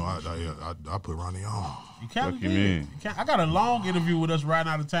man, you know, I put Ronnie on. You kind of Fuck you mean? I got a long interview with us riding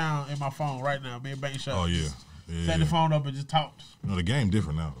out of town in my phone right now. Me and Bankchot. Oh yeah, Set the phone up and just talked. You know the game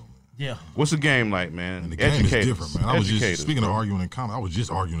different now though. Man. Yeah. What's the game like, man? And the game is Educate different, us. man. I was just Educate us, speaking of bro. arguing in comments. I was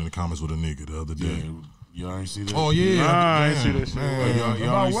just arguing in the comments with a nigga the other day. Y'all ain't see that? Oh yeah, Nah, I ain't see that shit. Like, y'all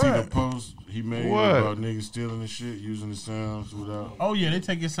About ain't see the what? post he made What? about niggas stealing the shit, using the sounds without. Oh yeah, they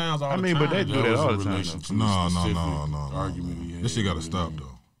take your sounds all I the mean, time. but they do that was all in the time. relation though. to No, the no, specific no. argument he had. This shit gotta with stop him.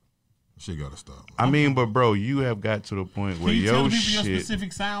 though. This shit gotta stop. I mean, but bro, you have got to the point where Can you tell your the people your shit.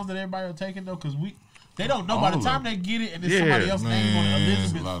 specific sounds that everybody are taking though? Because they don't know by All the of time them. they get it and there's Yeah, somebody else's name on it. man. There's a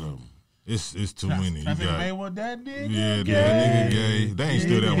Elizabeth. lot of them. It's too many. You I think got made one that nigga. yeah, that gay. nigga gay. They ain't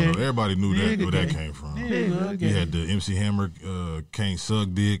still that one. Though. Everybody knew that where that came from. Nigga You gay. had the MC Hammer can't suck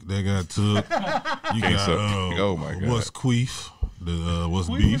dick that got took. You Can't got suck dick. Oh, my God. what's queef? The what's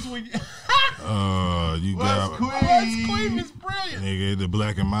Queen beef? was when you- You got What's Queen is brilliant. nigga the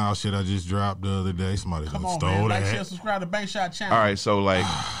black and mild shit I just dropped the other day. Somebody Come done on, stole man. Like, that. share, subscribe to Bankchot channel. All right, so like,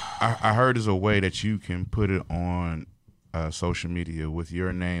 I heard there's a way that you can put it on social media with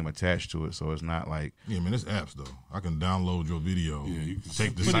your name attached to it, so it's not like. Yeah, man, it's apps though. I can download your video, Yeah, you can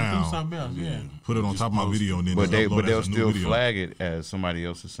take the Put it through sound, something else. Yeah. put it on Just top of my post video, and then But just upload it they'll as a new still video. flag it as somebody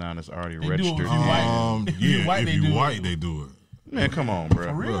else's sound that's already They do it registered. if you white. If you Yeah, white, if they you do white, it. they do it. Man, come on, bro.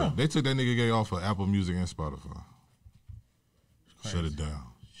 For real. Bro, they took that nigga gay off of Apple Music and Spotify. Shut it down.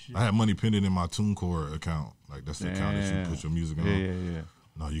 I had money pending in my TuneCore account. Like that's the account that you Damn. put your music on. Yeah.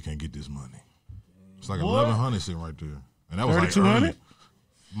 No, you can't get this money. It's like What? 1,100 sitting right there, and that was like 3,200? early,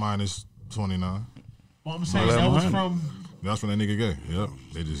 minus 29. Well, I'm saying that was 1100. from, That's from that nigga gay. Yep.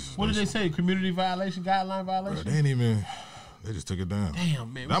 They just. what did they say? Community violation, guideline Bro, violation? they ain't even. They just took it down.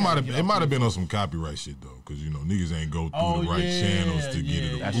 Damn, man. we That gotta might have get it off might have this. been on some copyright shit though, because you know niggas ain't go through Oh, the right yeah, channels to get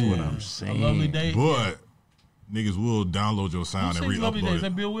it. That's approved. what I'm A saying. lovely day. But niggas will download your Who sound and sings Lovely Days? re-upload Is that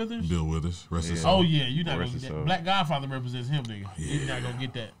it. Bill Withers? Bill Withers, rest his Oh soul. yeah, you're not gonna Rest get his that. soul. Black Godfather represents him, nigga. You're not gonna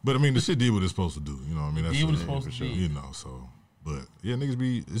get that. But I mean, the shit did what it's supposed to do. You know what I mean? That's Did what it's supposed to do. You know, so. But yeah, niggas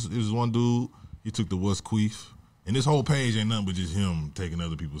be. It was one dude. He took the what's queef, and this whole page ain't nothing but just him taking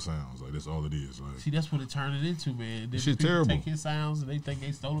other people's sounds. Like that's all it is. Like See, that's what it turned it into, man. Then shit people terrible. take his sounds and they think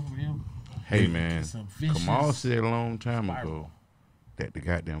they stole it from him. Hey man, Some vicious Kamal said a long time ago spiral. that the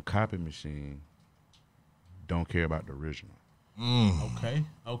goddamn copy machine don't care about the original. Okay.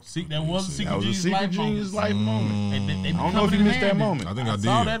 Oh, see, that was a That Secret was a Genius Secret life Genius moment. life moment. And they I don't know if you missed that moment. I think I did.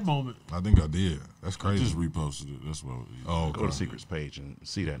 saw that moment. I think I did. That's I crazy. just reposted it. That's what. Oh, Go to Secrets page and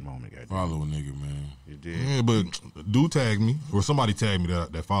see that moment, goddamn. Follow a nigga, man. You did. Yeah, but dude tagged me, or somebody tagged me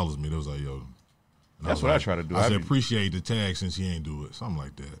that follows me. That was like, yo. And That's was what I like- try to do. I I said, be- appreciate the tag since he ain't do it. Something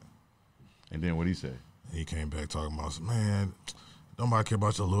like that. And then what he say? He came back talking about, man, nobody care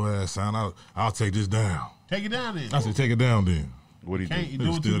about your little ass sound. I'll take this down. Take it down then. I said, take it down then. What he Can't do? you It do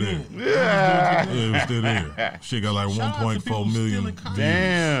was it still too there. good? Yeah, it was still there. Shit got like Shout out to 1.4 people million stealing content. views.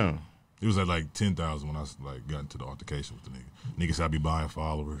 Damn. It was at like 10,000 when I like got into the altercation with the nigga. Niggas said I be buying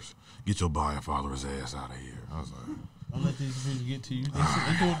followers. Get your buying followers ass out of here. I was like, Don't let these people get to you.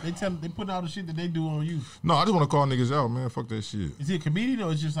 They put all the shit that they do on you. no, I just want to call niggas out, man. Fuck that shit. Is he a comedian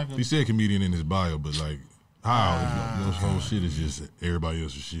or is it just like a He said comedian in his bio, but like, how? This whole shit is just everybody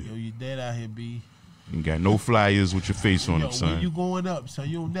else's shit. yo, you dead out here, B? You got no flyers with your face on Yo, them, son. when you going up, so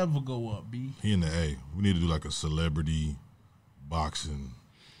you'll never go up, B. He in the A. We need to do like a celebrity boxing.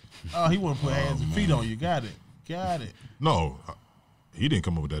 Oh, he want to put hands and feet on you. Got it. Got it. No, he didn't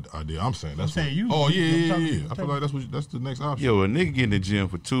come up with that idea. I'm saying that's. I'm saying what, you- Oh yeah, I'm yeah, talking- yeah. I'm I feel talking- like that's the next option. Yo, a nigga get in the gym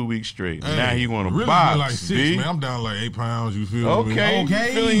for 2 weeks straight. Hey, Now he want to really box, been like 6, B. man. I'm down like 8 pounds. You feel me? Okay, Okay.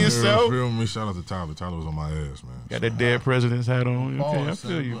 you feeling yourself? Feel me? Shout out to Tyler. Tyler was on my ass, man. Got that dead president's hat on. Okay, I Pause,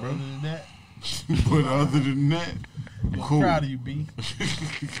 feel son, you, but bro. Other than that, But other than that, I'm cool. proud of you, B.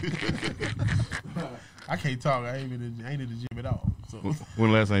 I can't talk. I ain't in the gym at all. So,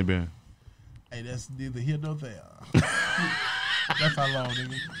 When last time you been? hey, that's neither here nor there. That's how long,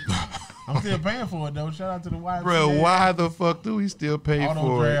 nigga. I'm still paying for it though. Shout out to the YMCA. Bro, why the fuck do we still pay Auto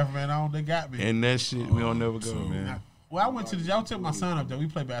for it? draft, man. They got me. And that shit, we don't never go, man. Well, I went to the. I took my son up there. We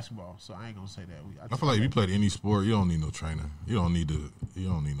play basketball, so I ain't gonna say that. I feel like if you played any sport, you don't need no trainer. You don't need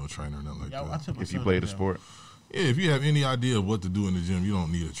no trainer or nothing like I that. took my If you son play up the there. sport. Yeah, if you have any idea of what to do in the gym, you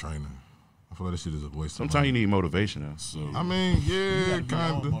don't need a trainer. I feel like that shit is a waste of Sometimes money. you need motivation, though. So, I mean, yeah, You gotta be your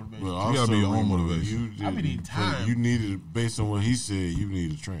own kind of. motivation. but You also, gotta be your own Reemo, motivation. You I be needing time. You needed, based on what he said, you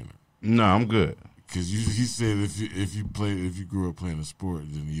need a trainer. No, I'm good. Because he said if you grew up playing a sport,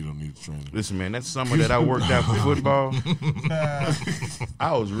 then you don't need a trainer. Listen, man, that summer that I worked out for football,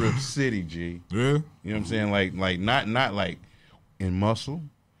 I was Rip City, G. Yeah, You know what I'm saying? Like not like in muscle,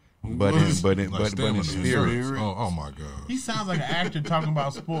 but in like stamina. spirit. Oh my god. He sounds like an actor talking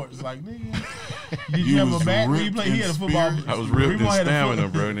about sports. Like, nigga, did You you have was a bat when you ripped played? He in had a football. spirit. I was ripped in Remo had a stamina,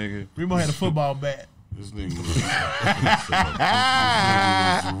 foot- bro, nigga. Remo had a football bat. This nigga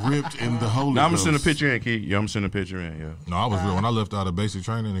was ripped in the Holy Now I'm gonna Ghost. send a picture in, Key. Yeah, I'm sending a picture in. Yeah. No, I was real. When I left out of basic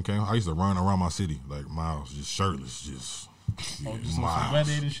training and came, I used to run around my city like miles, just shirtless, just. Just on some miles.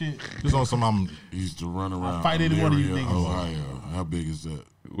 gladiator shit. Just on some. He used to run around. Fight any one of you niggas. Ohio. How big is that?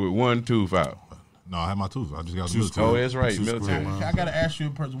 With 1 tooth out. No, I had my tooth. I just got Two military. Oh, that's right. Two Military. square I gotta ask you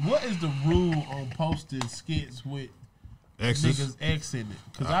in person. What is the rule on posting skits with Exes. niggas X in it?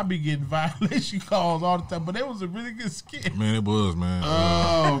 Because I be getting violation calls all the time. But it was a really good skit. Man, it was, man.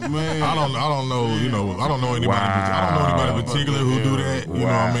 Oh man. I don't know, you know, I don't know anybody. I don't know anybody in particular who do that. You know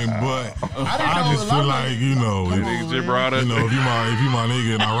what I mean? But I just feel like, you know, Niggas just brought us. you know, if you my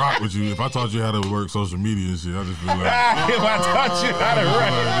nigga and I rock with you, if I taught you how to work social media and shit, I just feel like, If I taught you how to like,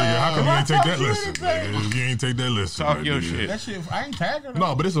 run. nigga, how come you ain't take that lesson? anything. Nigga, you ain't take that lesson. Talk like, your nigga. shit. That shit, I ain't tagging her.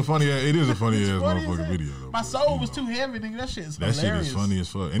 No, but it is a funny ass It's funny motherfucking as hell. video though. My But, soul you was know, too heavy, nigga. That shit is that hilarious. shit is funny as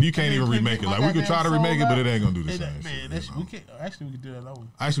fuck, and you can't even remake it. Like we could try to remake it, but it ain't gonna do the same. Man, shit, that you shit, know? we can't. Actually, we could do that over.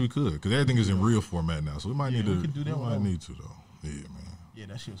 Actually, we could, because everything is in real format now, so we might need we to. could do that we one. might need to though. Yeah, man. Yeah,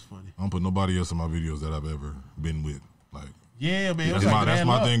 that shit was funny. I don't put nobody else in my videos that I've ever been with. Like Yeah, man. It was that's like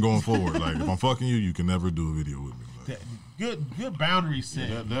my bad thing luck. going forward. Like if I'm fucking you, you can never do a video with me. Like, Good boundary set.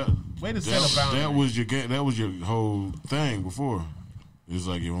 Way to set a boundary. That was your game. That was your whole thing before. It's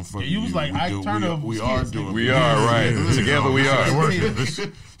like if I'm fucking you was like Ike Turner of we skits, are nigga. doing. We are, right. Together we It ain't are. working. This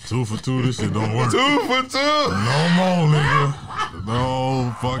shit, 2 for 2. This shit don't work. 2 for 2. No more, nigga. No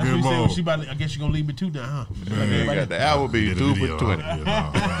That's what fucking you said more. when she about to, I guess you gonna leave me too now, huh? You got the album be Did a 2 video. for 20. Yeah,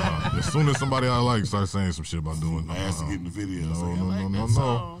 nah. As soon as somebody I like starts saying some shit about doing I asked to get in the video.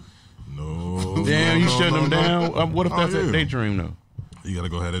 No. Damn, you no, shutting them no. down? What if that's yeah. their dream though? You gotta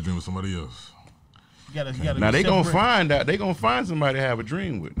go have that dream with somebody else. You gotta Now they gonna separate- find out. They gonna find somebody to have a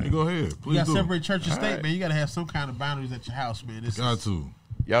dream with. You Now. go ahead. You Please gotta do. separate church and All state, right. man. You gotta have some kind of boundaries at your house, man. Got to.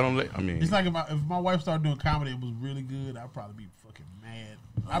 Y'all don't let. I mean, It's like if my wife started doing comedy, it was really good. I'd probably be fucking mad.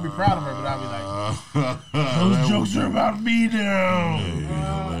 I'd be proud of her, but I'd be like, those jokes are about me now.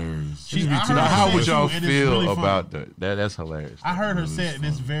 Hilarious. I heard now, her how say would it y'all too, and it's feel really funny. about that? That's hilarious. I heard her say it, and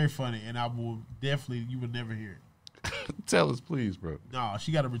it's very funny, and I will definitely, you would never hear it. Tell us, please, bro. No,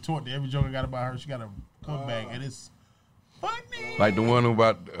 she got to retort to every joke I got about her. She got to come back, and it's funny. Like the one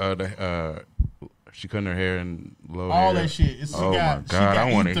about she cutting her hair and low All hair. that shit. It's, Oh got, my she God, got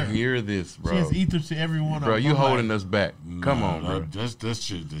I want ether. to hear this, bro. She has ether to every one of Bro, them. you I'm holding like, us back. Come on, bro. That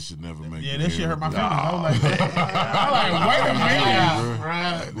shit. That should never make. Yeah, the that shit air. hurt my feelings. I was like,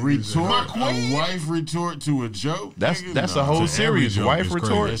 wait a minute. Retort a wife retort to a joke. That's nigga? that's Nah, a whole to every series. joke Wife is crazy.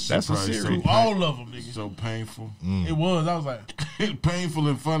 retort. That shit That's a probably series. so- All of them, nigga. So painful, It was. I was like, painful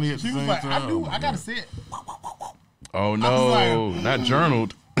and funny at the she was same like, time. I gotta say it. Oh I no, was like- not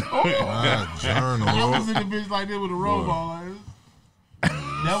journaled. Journal. I was in the bitch like this with a robot. Like,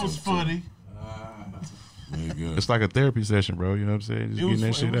 that was funny. Nigga. It's like a therapy session, bro. You know what I'm saying? Just It was,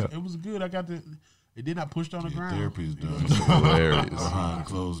 getting that shit out. it was good. I got the. It did not pushed on the ground. Therapy is done Hilarious. behind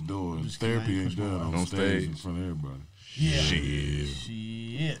closed doors. Therapy ain't done on stage in front of everybody. Yeah.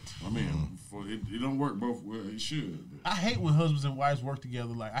 Shit. I mean, it don't work both ways. It should. I hate when husbands and wives work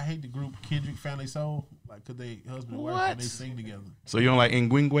together. Like, I hate the group Kendrick Family Soul. Like, cause they husband and wife, and they sing together. So you don't like It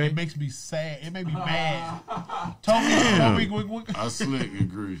Ngwingwe? makes me sad. It made me mad. Toby, I slick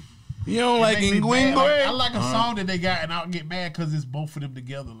agree. You don't like make me mad. Like, I Ngwingwe? like a song that they got, and I'll get mad because it's both of them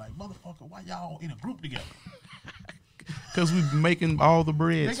together. Like, motherfucker, why y'all in a group together? Because we making all the They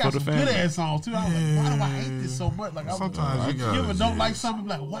breads got for the some good family. ass songs too. I was like, why do I hate this so much? Like, Sometimes you you ever gotta. don't like something,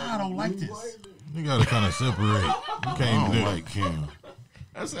 like, why I don't like this? You gotta kind of separate. You I can't do don't that. like Kim.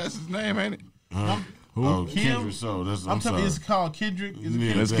 That's his name, ain't it? Oh, Kim? Kendrick Soul. That's I'm I'm telling you, it's sorry. called Kendrick. Is it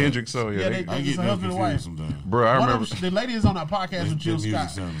Yeah, Kendrick? That's that. Kendrick. So Yeah, yeah, they- I It's get a them husband and wife. confused sometimes. bro. I One remember. of them, the lady is on that podcast with Jill Their music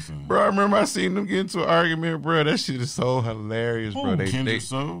Scott. sound the same. Bro, I remember I seen them get into an argument, bro. That shit is so hilarious, bro. Who? They Kendrick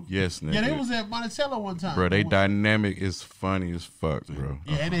Soul? yes, nigga. Yeah, they was at Monticello one time. Bro, they dynamic is funny as fuck, bro.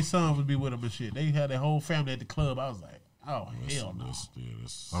 Yeah, and their son would be with them and shit. They had their whole family at the club. I was like, oh hell no.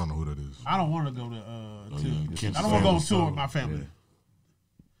 I don't know who that is. I don't want to go to. Kendrick I don't want to go on Soul. tour with my family.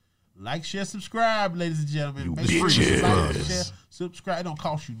 Like, share, subscribe, ladies and gentlemen. You Make sure you bitches. like, share, subscribe. It don't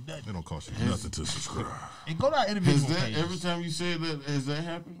cost you nothing. It don't cost you nothing to subscribe. And go to our Has individual that pages. every time you say that? Has that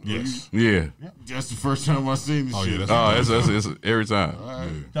happened? Yes. Yeah. That's the first time I seen this Oh, shit. yeah, that's- Oh, it's every time.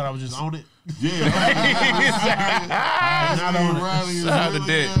 Thought I was just on it. Yeah. Not on it. Riley is Shout out to really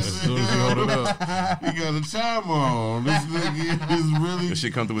Dick. got- As soon as he hold it up, He got a timer on. This nigga is really. that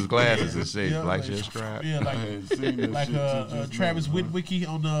shit come through his glasses and say, Yeah, like, share, subscribe. Yeah, I like had seen that shit till just Travis now. Witwicky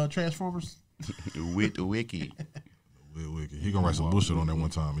on Transformers. With the wiki. He gonna write some bullshit on that one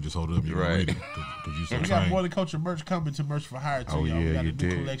time and just hold it up. You Right. read it because you so We got trained. more than culture merch coming to Merch for Hire too, Oh, y'all. We yeah, got a you new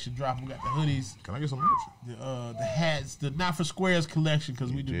did. collection dropping. We got the hoodies, Can I get some merch? the hats, the Not for Squares collection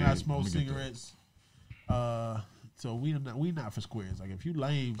because we do did. not smoke Let me get cigarettes. So we not for squares. Like if you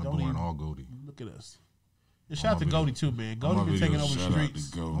lame, I'm don't going even all Goldie. look at us. And shout out to my Goldie too, man. On my Goldie been taking videos, over the Shout out to streets.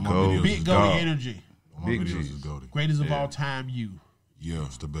 Go. On my Gold. videos, Big is Goldie Dog. energy. on my Big videos G's. is Goldie. Greatest of all time, you. Yeah.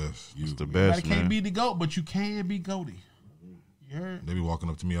 It's the best. You. It's the Everybody best, can't man. be the GOAT, but you can be Goldie. You heard? They be walking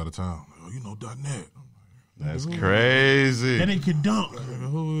up to me all the time. Oh, you know .net. That's crazy. That nigga can dunk.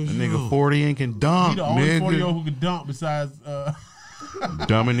 Who is That you? nigga 40 and can He dunk, the only 40-year-old nigga. who can dunk besides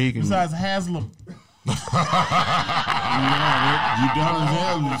Dominique and Haslam. Udonis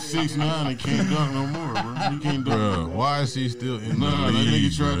Haslem is 6'9" and can't dunk no more, bro. He can't dunk. Bruh, why is he still in the Nah, that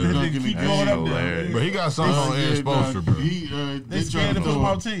league? nigga tried to bruh? dunk in the keep going game. up there. hilarious. But he got something on air exposure, bro. They scared to put him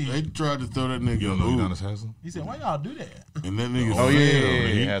on team. They tried to throw that nigga You a don't know hoop, Udonis Haslem? He said, "Why y'all do that?" and that nigga Oh, yeah, failed. yeah, and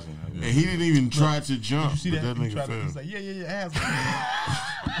yeah, he- Haslam. And he didn't even try to jump, You see but that? that He nigga tried to- failed. He's like, yeah, Haslam.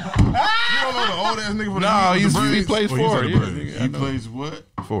 You don't know the old ass nigga for the No, with the he braids? plays Oh, he's for at it. the Yeah, braids. nigga, I He know. plays what?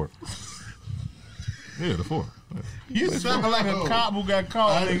 4. Yeah, the 4. You sound like a cop who got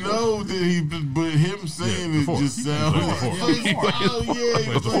caught. I nigga. know that but him saying Yeah, it four. just He sounds. plays the four. Oh yeah, he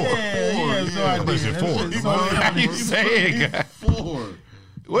plays the four. Yeah, he has no Yeah. idea. plays the That four. shit's He so plays- How you funny. say it, guy? 4.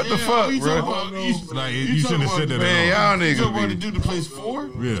 What the Yeah, fuck, you bro? talking about- Like, you talking shouldn't have about- said that Man, at y'all You talking about niggas the be dude that plays 4? all.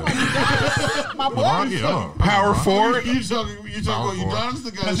 Yeah. My boy. LeBron, yeah. power forward. You talking Power about Udonis,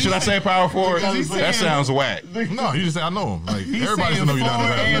 the guy? Should I say power forward? Because he's That saying- sounds whack. No, you just say I know him. Like He's everybody saying should know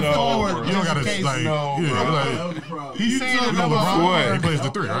forward Udonis and Haslem. forward. You don't just gotta in case. like, No, yeah, bro. like He's saying you the know number LeBron. What? He plays the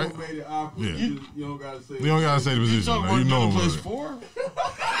 3, right? Yeah. You don't gotta say You don't gotta say the You position. talking Man. about You know the dude him. that plays Like,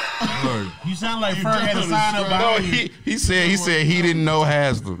 4? You sound like You Ferg had to don't sign up describe- No, behind you. he said he didn't know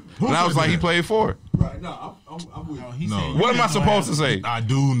Haslam, and I was like, he played 4. Right, no, I'm with you. He No. said, you What am I didn't know supposed to Haslam. say? I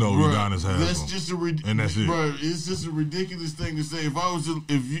do know Bruh, Udonis Haslem. that's just a And that's it. Bro, it's just a ridiculous thing to say. If I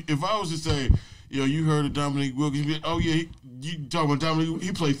was to say, yo, you heard of Dominique Wilkins? You'd be like, oh yeah, you talking about Dominique?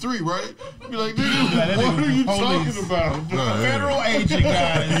 He played 3, right? Be like, nigga, that what nigga are you police. talking about? Nah, yeah. Federal agent,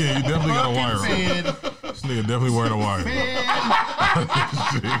 guys. Yeah, you definitely got a wire. Fucking on. This nigga definitely wearing a wire.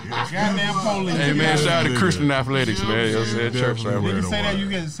 Goddamn police. Hey man, shout out to nigga. Christian Athletics, man. You know what I'm saying? Church Definitely right wearing You a say that, wire. you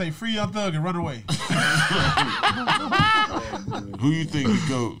get to say free Young Thug and run away. Who you think the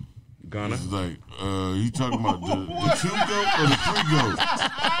GOAT? Gunna. It's like, you talking about the 2 GOAT or the 3 GOAT?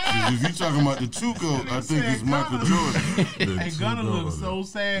 'Cause if you talking about the 2 GOAT, I think it's Michael Jordan. Hey, Gunna looks so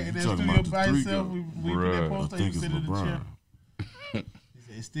sad in that talking studio about the by three himself. goats. We put that Bruh. poster, I he think was it's sitting in the chair. LeBron. He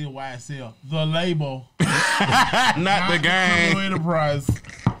said, it's still YSL. The label. Not the gang. Criminal Enterprise.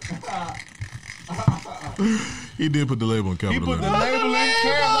 He did put the label in He capital put the letters. label in caps.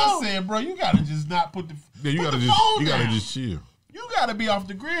 I said, bro, you gotta just not put the. Yeah, you put gotta the just phone you gotta down. just chill. You gotta be off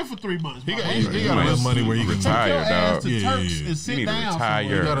the grid for 3 months. He my got boy. he got enough money where he can Take your Retire, ass dog. to Yeah, Turks yeah. and sit You need to down retire. He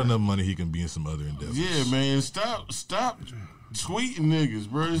somewhere. got enough money he can be in some other endeavors. Yeah, man, stop tweeting niggas,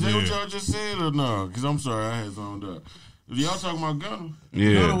 bro. Is that what Yeah. y'all just said or no? Because I'm sorry, I had zoned up. Y'all talking about Gunna?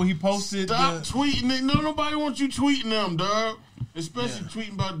 Gunna, when Yeah. he posted Stop the, tweeting it. No, nobody wants you tweeting them, dog. Especially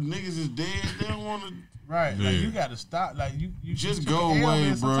tweeting about niggas is dead. They don't want to. right, like Yeah. you gotta stop. Like you Just took go an L, away,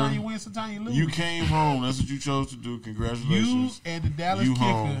 man. Sometimes bro. you win, sometimes you lose. You came home. That's what you chose to do. You Congratulations. and the Dallas You kicker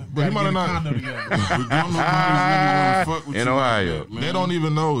home. But he gotta might get a have not- condo together. But don't nobody really fuck with In you Ohio. like that, man. They don't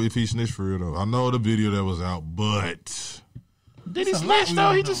even know if he snitched for real though. I know the video that was out, but Did he It's a lot snitch we though?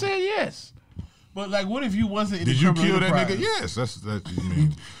 don't He know. just said yes. But like, what if you wasn't in did the you criminal kill that enterprise? nigga? Yes, that's you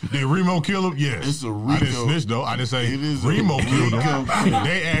mean. Did Remo kill him? Yes. It's a I didn't Rico. snitch though. I didn't say It is a Remo killed Rico. him.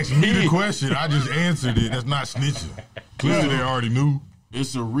 They asked me the question. I just answered it. That's not snitching. Clearly, they already knew.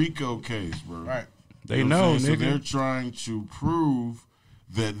 It's a RICO case, bro. Right. They You what know, I'm saying? So they're nigga. trying to prove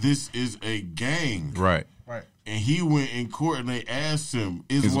that this is a gang. Right. Right. And he went in court and they asked him,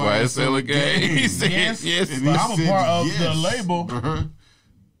 is Is YSL a gang? He said Yes. yes. And But he I'm a said part of yes, the label. bruh.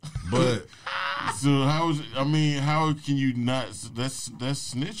 But So how can you not? That's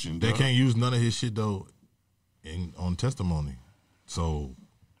snitching. they dog. can't use none of his shit though on testimony. So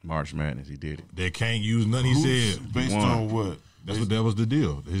March Madness, he did it. they can't use none he Who's- said. based One. on what? That was the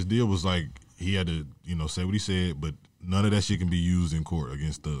deal. His deal was like he had to, say what he said, but none of that shit can be used in court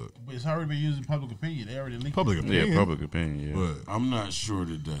against Thug. But it's already been used in public opinion. They already leaked Public it. opinion. Yeah, public opinion. Yeah. But I'm not sure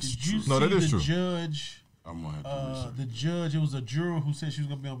that that's Did you true. No, see that is the true. judge? I'm gonna have to research. The judge, it was a juror who said she was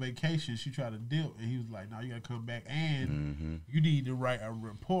gonna be on vacation. She tried to dip, and he was like, "No, you gotta come back, and you need to write a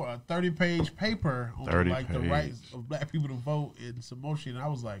report, a 30-page paper on 30 like the page. rights of black people to vote in some motion." And I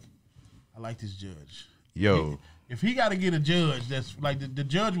was like, "I like this judge." Yo, If he got to get a judge, that's like the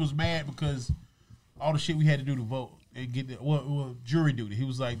judge was mad because all the shit we had to do to vote. and get jury duty. He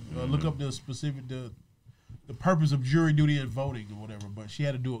was like, look up the specific the purpose of jury duty and voting or whatever. But she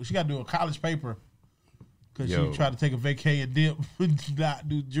had to do it. She got to do a college paper because she tried to take a vacay and dip and not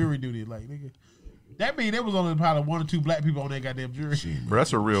do jury duty. Like, nigga, that mean there was only probably 1 or 2 black people on that goddamn jury. Bro,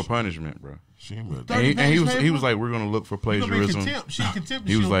 that's a real punishment, bro. And he was like, we're gonna look for plagiarism. She contempt.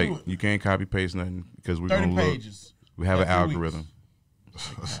 He was like, you can't copy paste nothing because we're gonna look. We have an algorithm.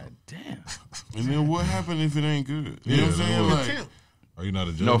 God damn. And then what happened if it ain't good? You know what I'm saying? Like, are you not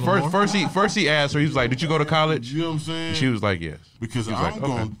a judge? No, first he asked her. He was like, "Did you go to college?" You know what I'm saying? And she was like, "Yes." Because was I'm like,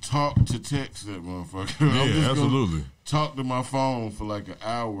 gonna okay. talk to text that motherfucker. Yeah, I'm just absolutely. Gonna talk to my phone for like an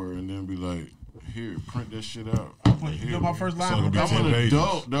hour and then be like, "Here, print that shit out." You know my first line. So was it'll be I'm 10 an pages.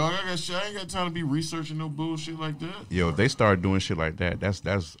 adult, dog. I ain't got time to be researching no bullshit like that. Yo, if they start doing shit like that, that's.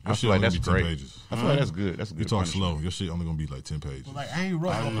 I Your feel shit like only that's be 10 great. pages. I feel like that's good. That's a You good. talk punishment. slow. Your shit only gonna be like 10 pages. Like, I ain't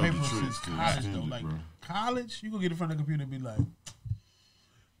wrote I don't no know paper the tricks since to college extend though. it, Like bro. college, you gonna get in front of the computer and be like,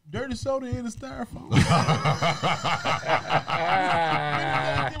 dirty soda in the styrofoam.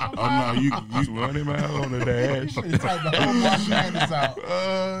 Oh no, you Run him out on the dash. You should type the whole March Madness out.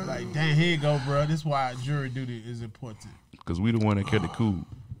 Like, dang, here you go, bro. This is why jury duty is important. Because we the one that kept it cool.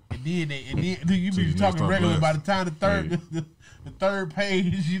 And then you be you talking start regular. By the blasting. time the third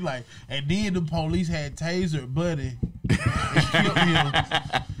page, you like, and then the police had tasered Buddy and killed him,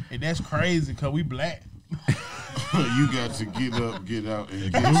 and that's crazy because we black. you got to get up, get out, and Do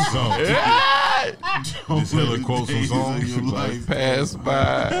get something. This hella quotes from songs. your life. Pass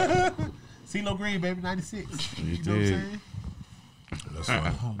by. CeeLo Green, baby, 96. You You know what I'm did. saying? That's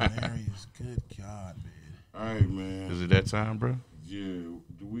funny. Hilarious. Good God, man. All right, man. Is it that time, bro? Yeah,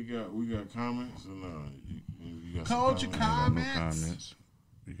 do we got comments or no? You got Culture some comments. No comments.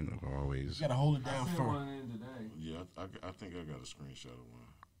 You can always You gotta hold it down first. Yeah, I think I got a screenshot of one.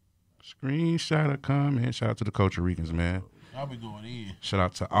 screenshot a comment. Shout out to the Culture Ricans, man. Y'all be going in. Shout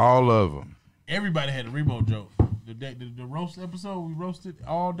out to all of them. Everybody had a Reemo joke. The roast episode, we roasted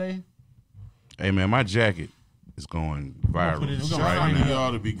all day. Hey, man, my jacket is going viral put it- we're gonna Shout right out to now.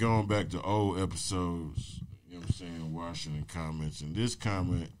 y'all to be going back to old episodes. You know what I'm saying? Washington comments. And this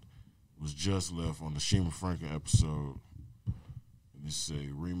comment was just left on the Shima Franken episode. And it say,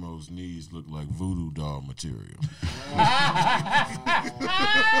 Remo's knees look like voodoo doll material.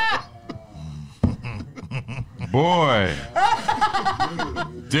 Boy.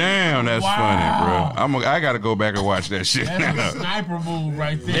 Damn, that's Wow. funny, bro. I got to go back and watch that shit. That's a sniper move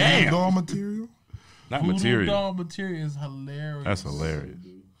right there. Damn. Doll material? Not Voodoo material. doll material is hilarious. That's hilarious.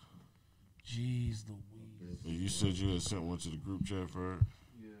 Jeez Louise. And you said you had sent one to the group chat for her?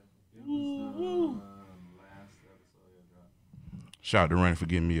 Shout out to Running for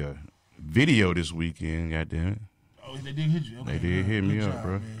getting me a video this weekend. Goddamn it. Oh, they did hit you. Okay, They did hit me good up, job,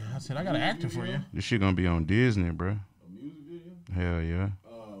 bro. man. I said, I got an actor for you. This shit gonna be on Disney, bro. A music video? Hell yeah.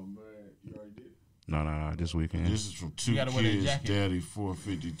 Oh man, you already did. No, this weekend. This is from Two gotta wear that Kids, jacket. Daddy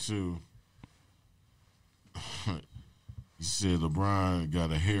 452. He said LeBron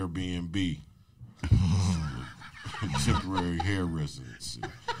got a hair B&B. Temporary hair residency.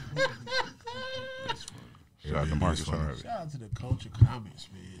 Shout out to Marcus Harvey. Shout out to the culture comments,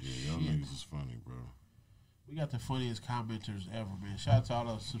 man. Yeah, y'all Shit. niggas is funny, bro. We got the funniest commenters ever, man. Shout out to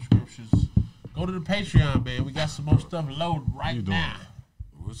all the subscriptions. Go to the Patreon, man. We got some more stuff loaded right you doing? now.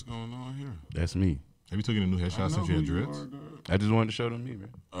 What's going on here? That's me. Have you taken a new I headshot know since you had who you dreads? are, dog. I just wanted to show them me, man.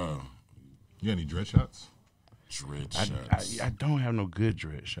 Oh, You got any dread shots? dread I shots. I don't have no good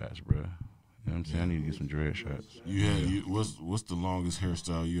dread shots, bro. You know what I'm saying? I need to get some dread shots. What's the longest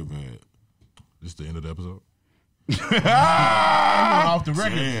hairstyle you ever had? This the end of the episode? I'm off the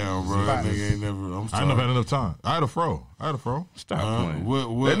record. Damn, bro. That nigga ain't never. I'm I ain't sorry. never had enough time. I had a fro. Stop playing.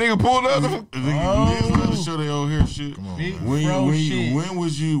 What? That nigga pulled up. Niggas gotta show their old hair shit. Come on, Big man. fro shit.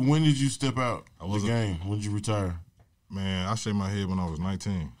 When did you step out the wasn't- game? When did you retire? Man, I shaved my head when I was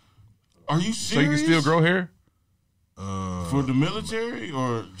 19. Are you So you serious? can still grow hair? For the military,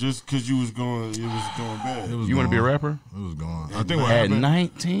 or just because it was going bad? It was You want to be a gone. rapper? It was gone. I think what At happened.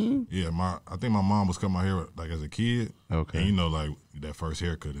 19? Yeah, I think my mom was cutting my hair like as a kid. Okay. And you know, like that first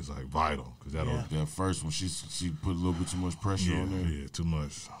haircut is like vital because that'll. That first one, she put a little bit too much pressure on there. Yeah, too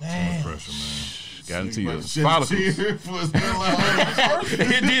much pressure, man. Got into your Shit, follicles. It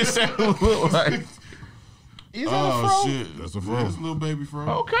did sound a little like. Is that a Oh fro? shit, That's a fro. That's a little baby fro.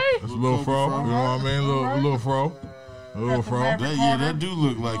 Okay. That's a little fro. You know what I mean? Little fro. A little fro. That do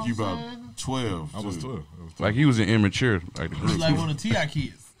look like you about 12. I was too. 12. Like he was an immature, like the It's group. like one of the T.I.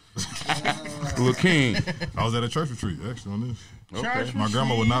 kids. Little King. I was at a church retreat actually on this. Church My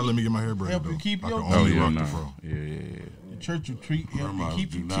grandma would not let me get my hair braided Help though. you keep I your- could Oh only yeah, rock no. the fro. Yeah. church retreat. Help me Grandmas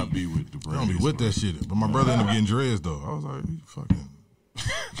keep do you not cheap. be with the I don't braids. be with that shit. But my brother ended up getting dreads though. I was like, you fucking.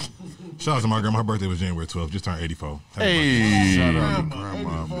 Shout out to my grandma. Her birthday was January 12th. Just turned 84. Hey, Shout out to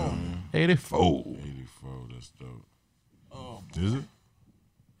grandma, man. 84. 84, that's dope. Is it?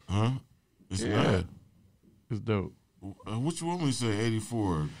 Huh? It's Yeah. not. It's dope. What you want me to say?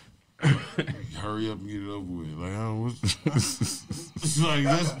 84. Hurry up and get it over with. Like, I don't. It's like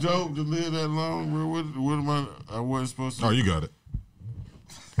that's dope to live that long, bro. What am I wasn't supposed to? Oh, you got it.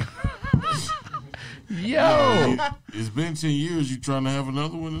 Yo. It's been 10 years. You trying to have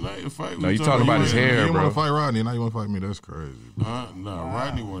another one tonight? A fight? No, you talking about his hair, You didn't bro. want to fight Rodney. Now you want to fight me. That's crazy. Nah,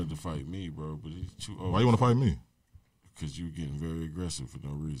 Rodney wanted to fight me, bro, but he's too old. Why you want to fight me? Because you were getting very aggressive for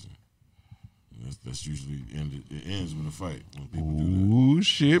no reason. That's usually it ends with a fight when people do that. Ooh,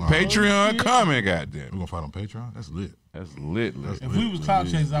 shit. Patreon coming, goddamn. We gonna fight on Patreon? That's lit. That's lit. If we was clout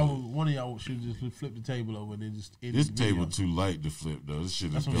chasers, one of y'all should just flip the table over and then just end This the video. table too light to flip though. This shit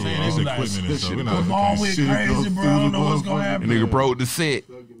is That's what I'm going saying. on. It's All like- equipment and stuff. We're All not. went Shit crazy, go bro. I don't know through what's the gonna The happen. nigga broke the set.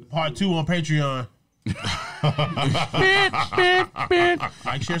 Part 2 on Patreon.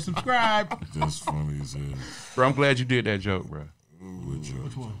 Like, share, subscribe. That's funny as hell. Bro, I'm glad you did that joke, bro.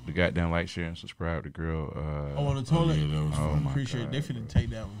 Which one? The goddamn like, share, and subscribe. The girl. Oh, on the toilet. Yeah, that was funny. Appreciate it. They finna take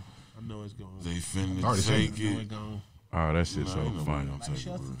that one. I know it's going. They Already finna said take I know it. it's going. Oh, that shit's so Ain't nobody funny. gonna take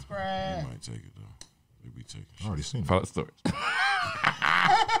Share, it, bro. They subscribe. might take it though. They be taking I shit. already seen it. Follow the stories.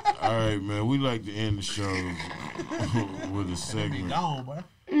 All right, man. We like to end the show with a Be segment gone, boy.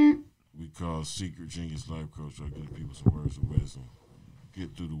 we call Secret Genius Life Coach. I give people some words of wisdom.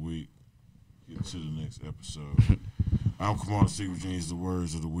 Get through the week. Get to the next episode. I'm Commander Secret Genius. The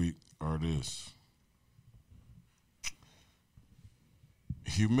words of the week are this: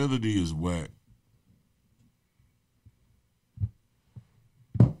 humility is whack.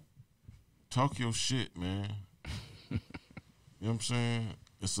 Talk your shit, man. You know what I'm saying?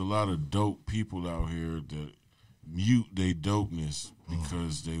 It's a lot of dope people out here that mute their dopeness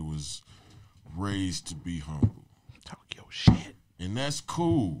because they was raised to be humble. Talk your shit. And that's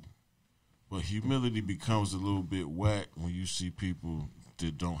cool. But humility becomes a little bit whack when you see people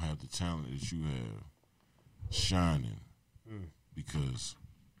that don't have the talent that you have shining because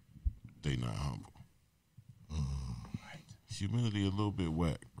they not humble. Humility a little bit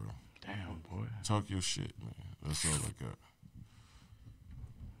whack, bro. Damn, boy. Talk your shit, man. That's all I got.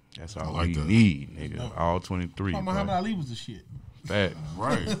 That's all like we that. need, nigga. All 23. Oh, Muhammad bro. Ali was the shit. Facts.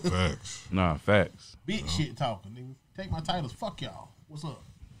 Right. Facts. Nah, facts. Big shit talking, nigga. Take my titles. Fuck y'all. What's up?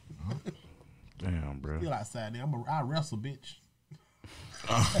 Damn, bro. Still outside, nigga. I wrestle, bitch.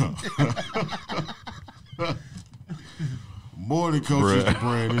 More Than Coach is the Bruh.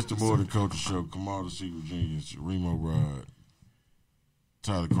 brand. It's the More Than Coach show. Kamala Secret Genius, Reemo Rod,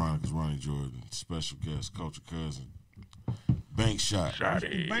 Tyler Chronicles, Ronnie Jordan, special guest, Culture Cousin, Bankchot.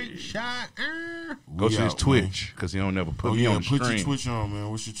 Bank shot. Go We to his out, Twitch, because he don't never put Oh me yeah, on the put stream. your Twitch on, man.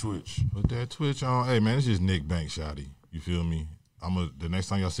 What's your Twitch? Put that Twitch on. Hey man, it's just Nick Bankshotty. You feel me? The next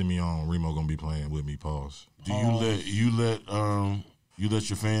time y'all see me on, Reemo gonna be playing with me. Pause. Do you let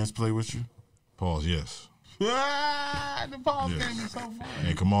your fans play with you? Pause. Yes. The pause Yes. game is so fun.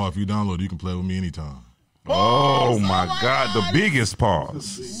 And come on, if you download, it, you can play with me anytime. Oh, my God. The biggest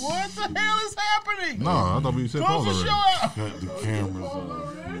pause. What the hell is happening? No, I thought we said Close pause the show already. out. Cut the cameras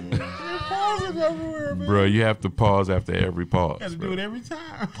off. Man. You're pausing everywhere, man. Bro, you have to pause after every pause. You got to do bro. it every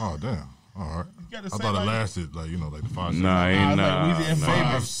time. Oh damn. All right. gotta I say thought it like- lasted like the 5 seconds. Nah, ain't Nah, like Weezy F nah. Baby.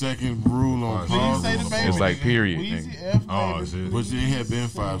 5-second rule on Please pause. say the baby. It's like period, Weezy nigga. F Oh, Baby. is it? But it had been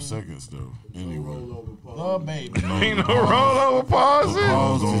 5 seconds though. Anyway, The baby. Ain't no rollover pauses.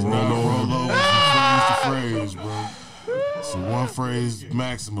 pause is not a rollover. It's a phrase, bro. So one phrase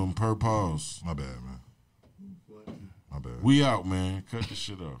maximum per pause. My bad, man. My bad. We out, man. Cut the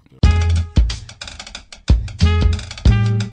shit off, though.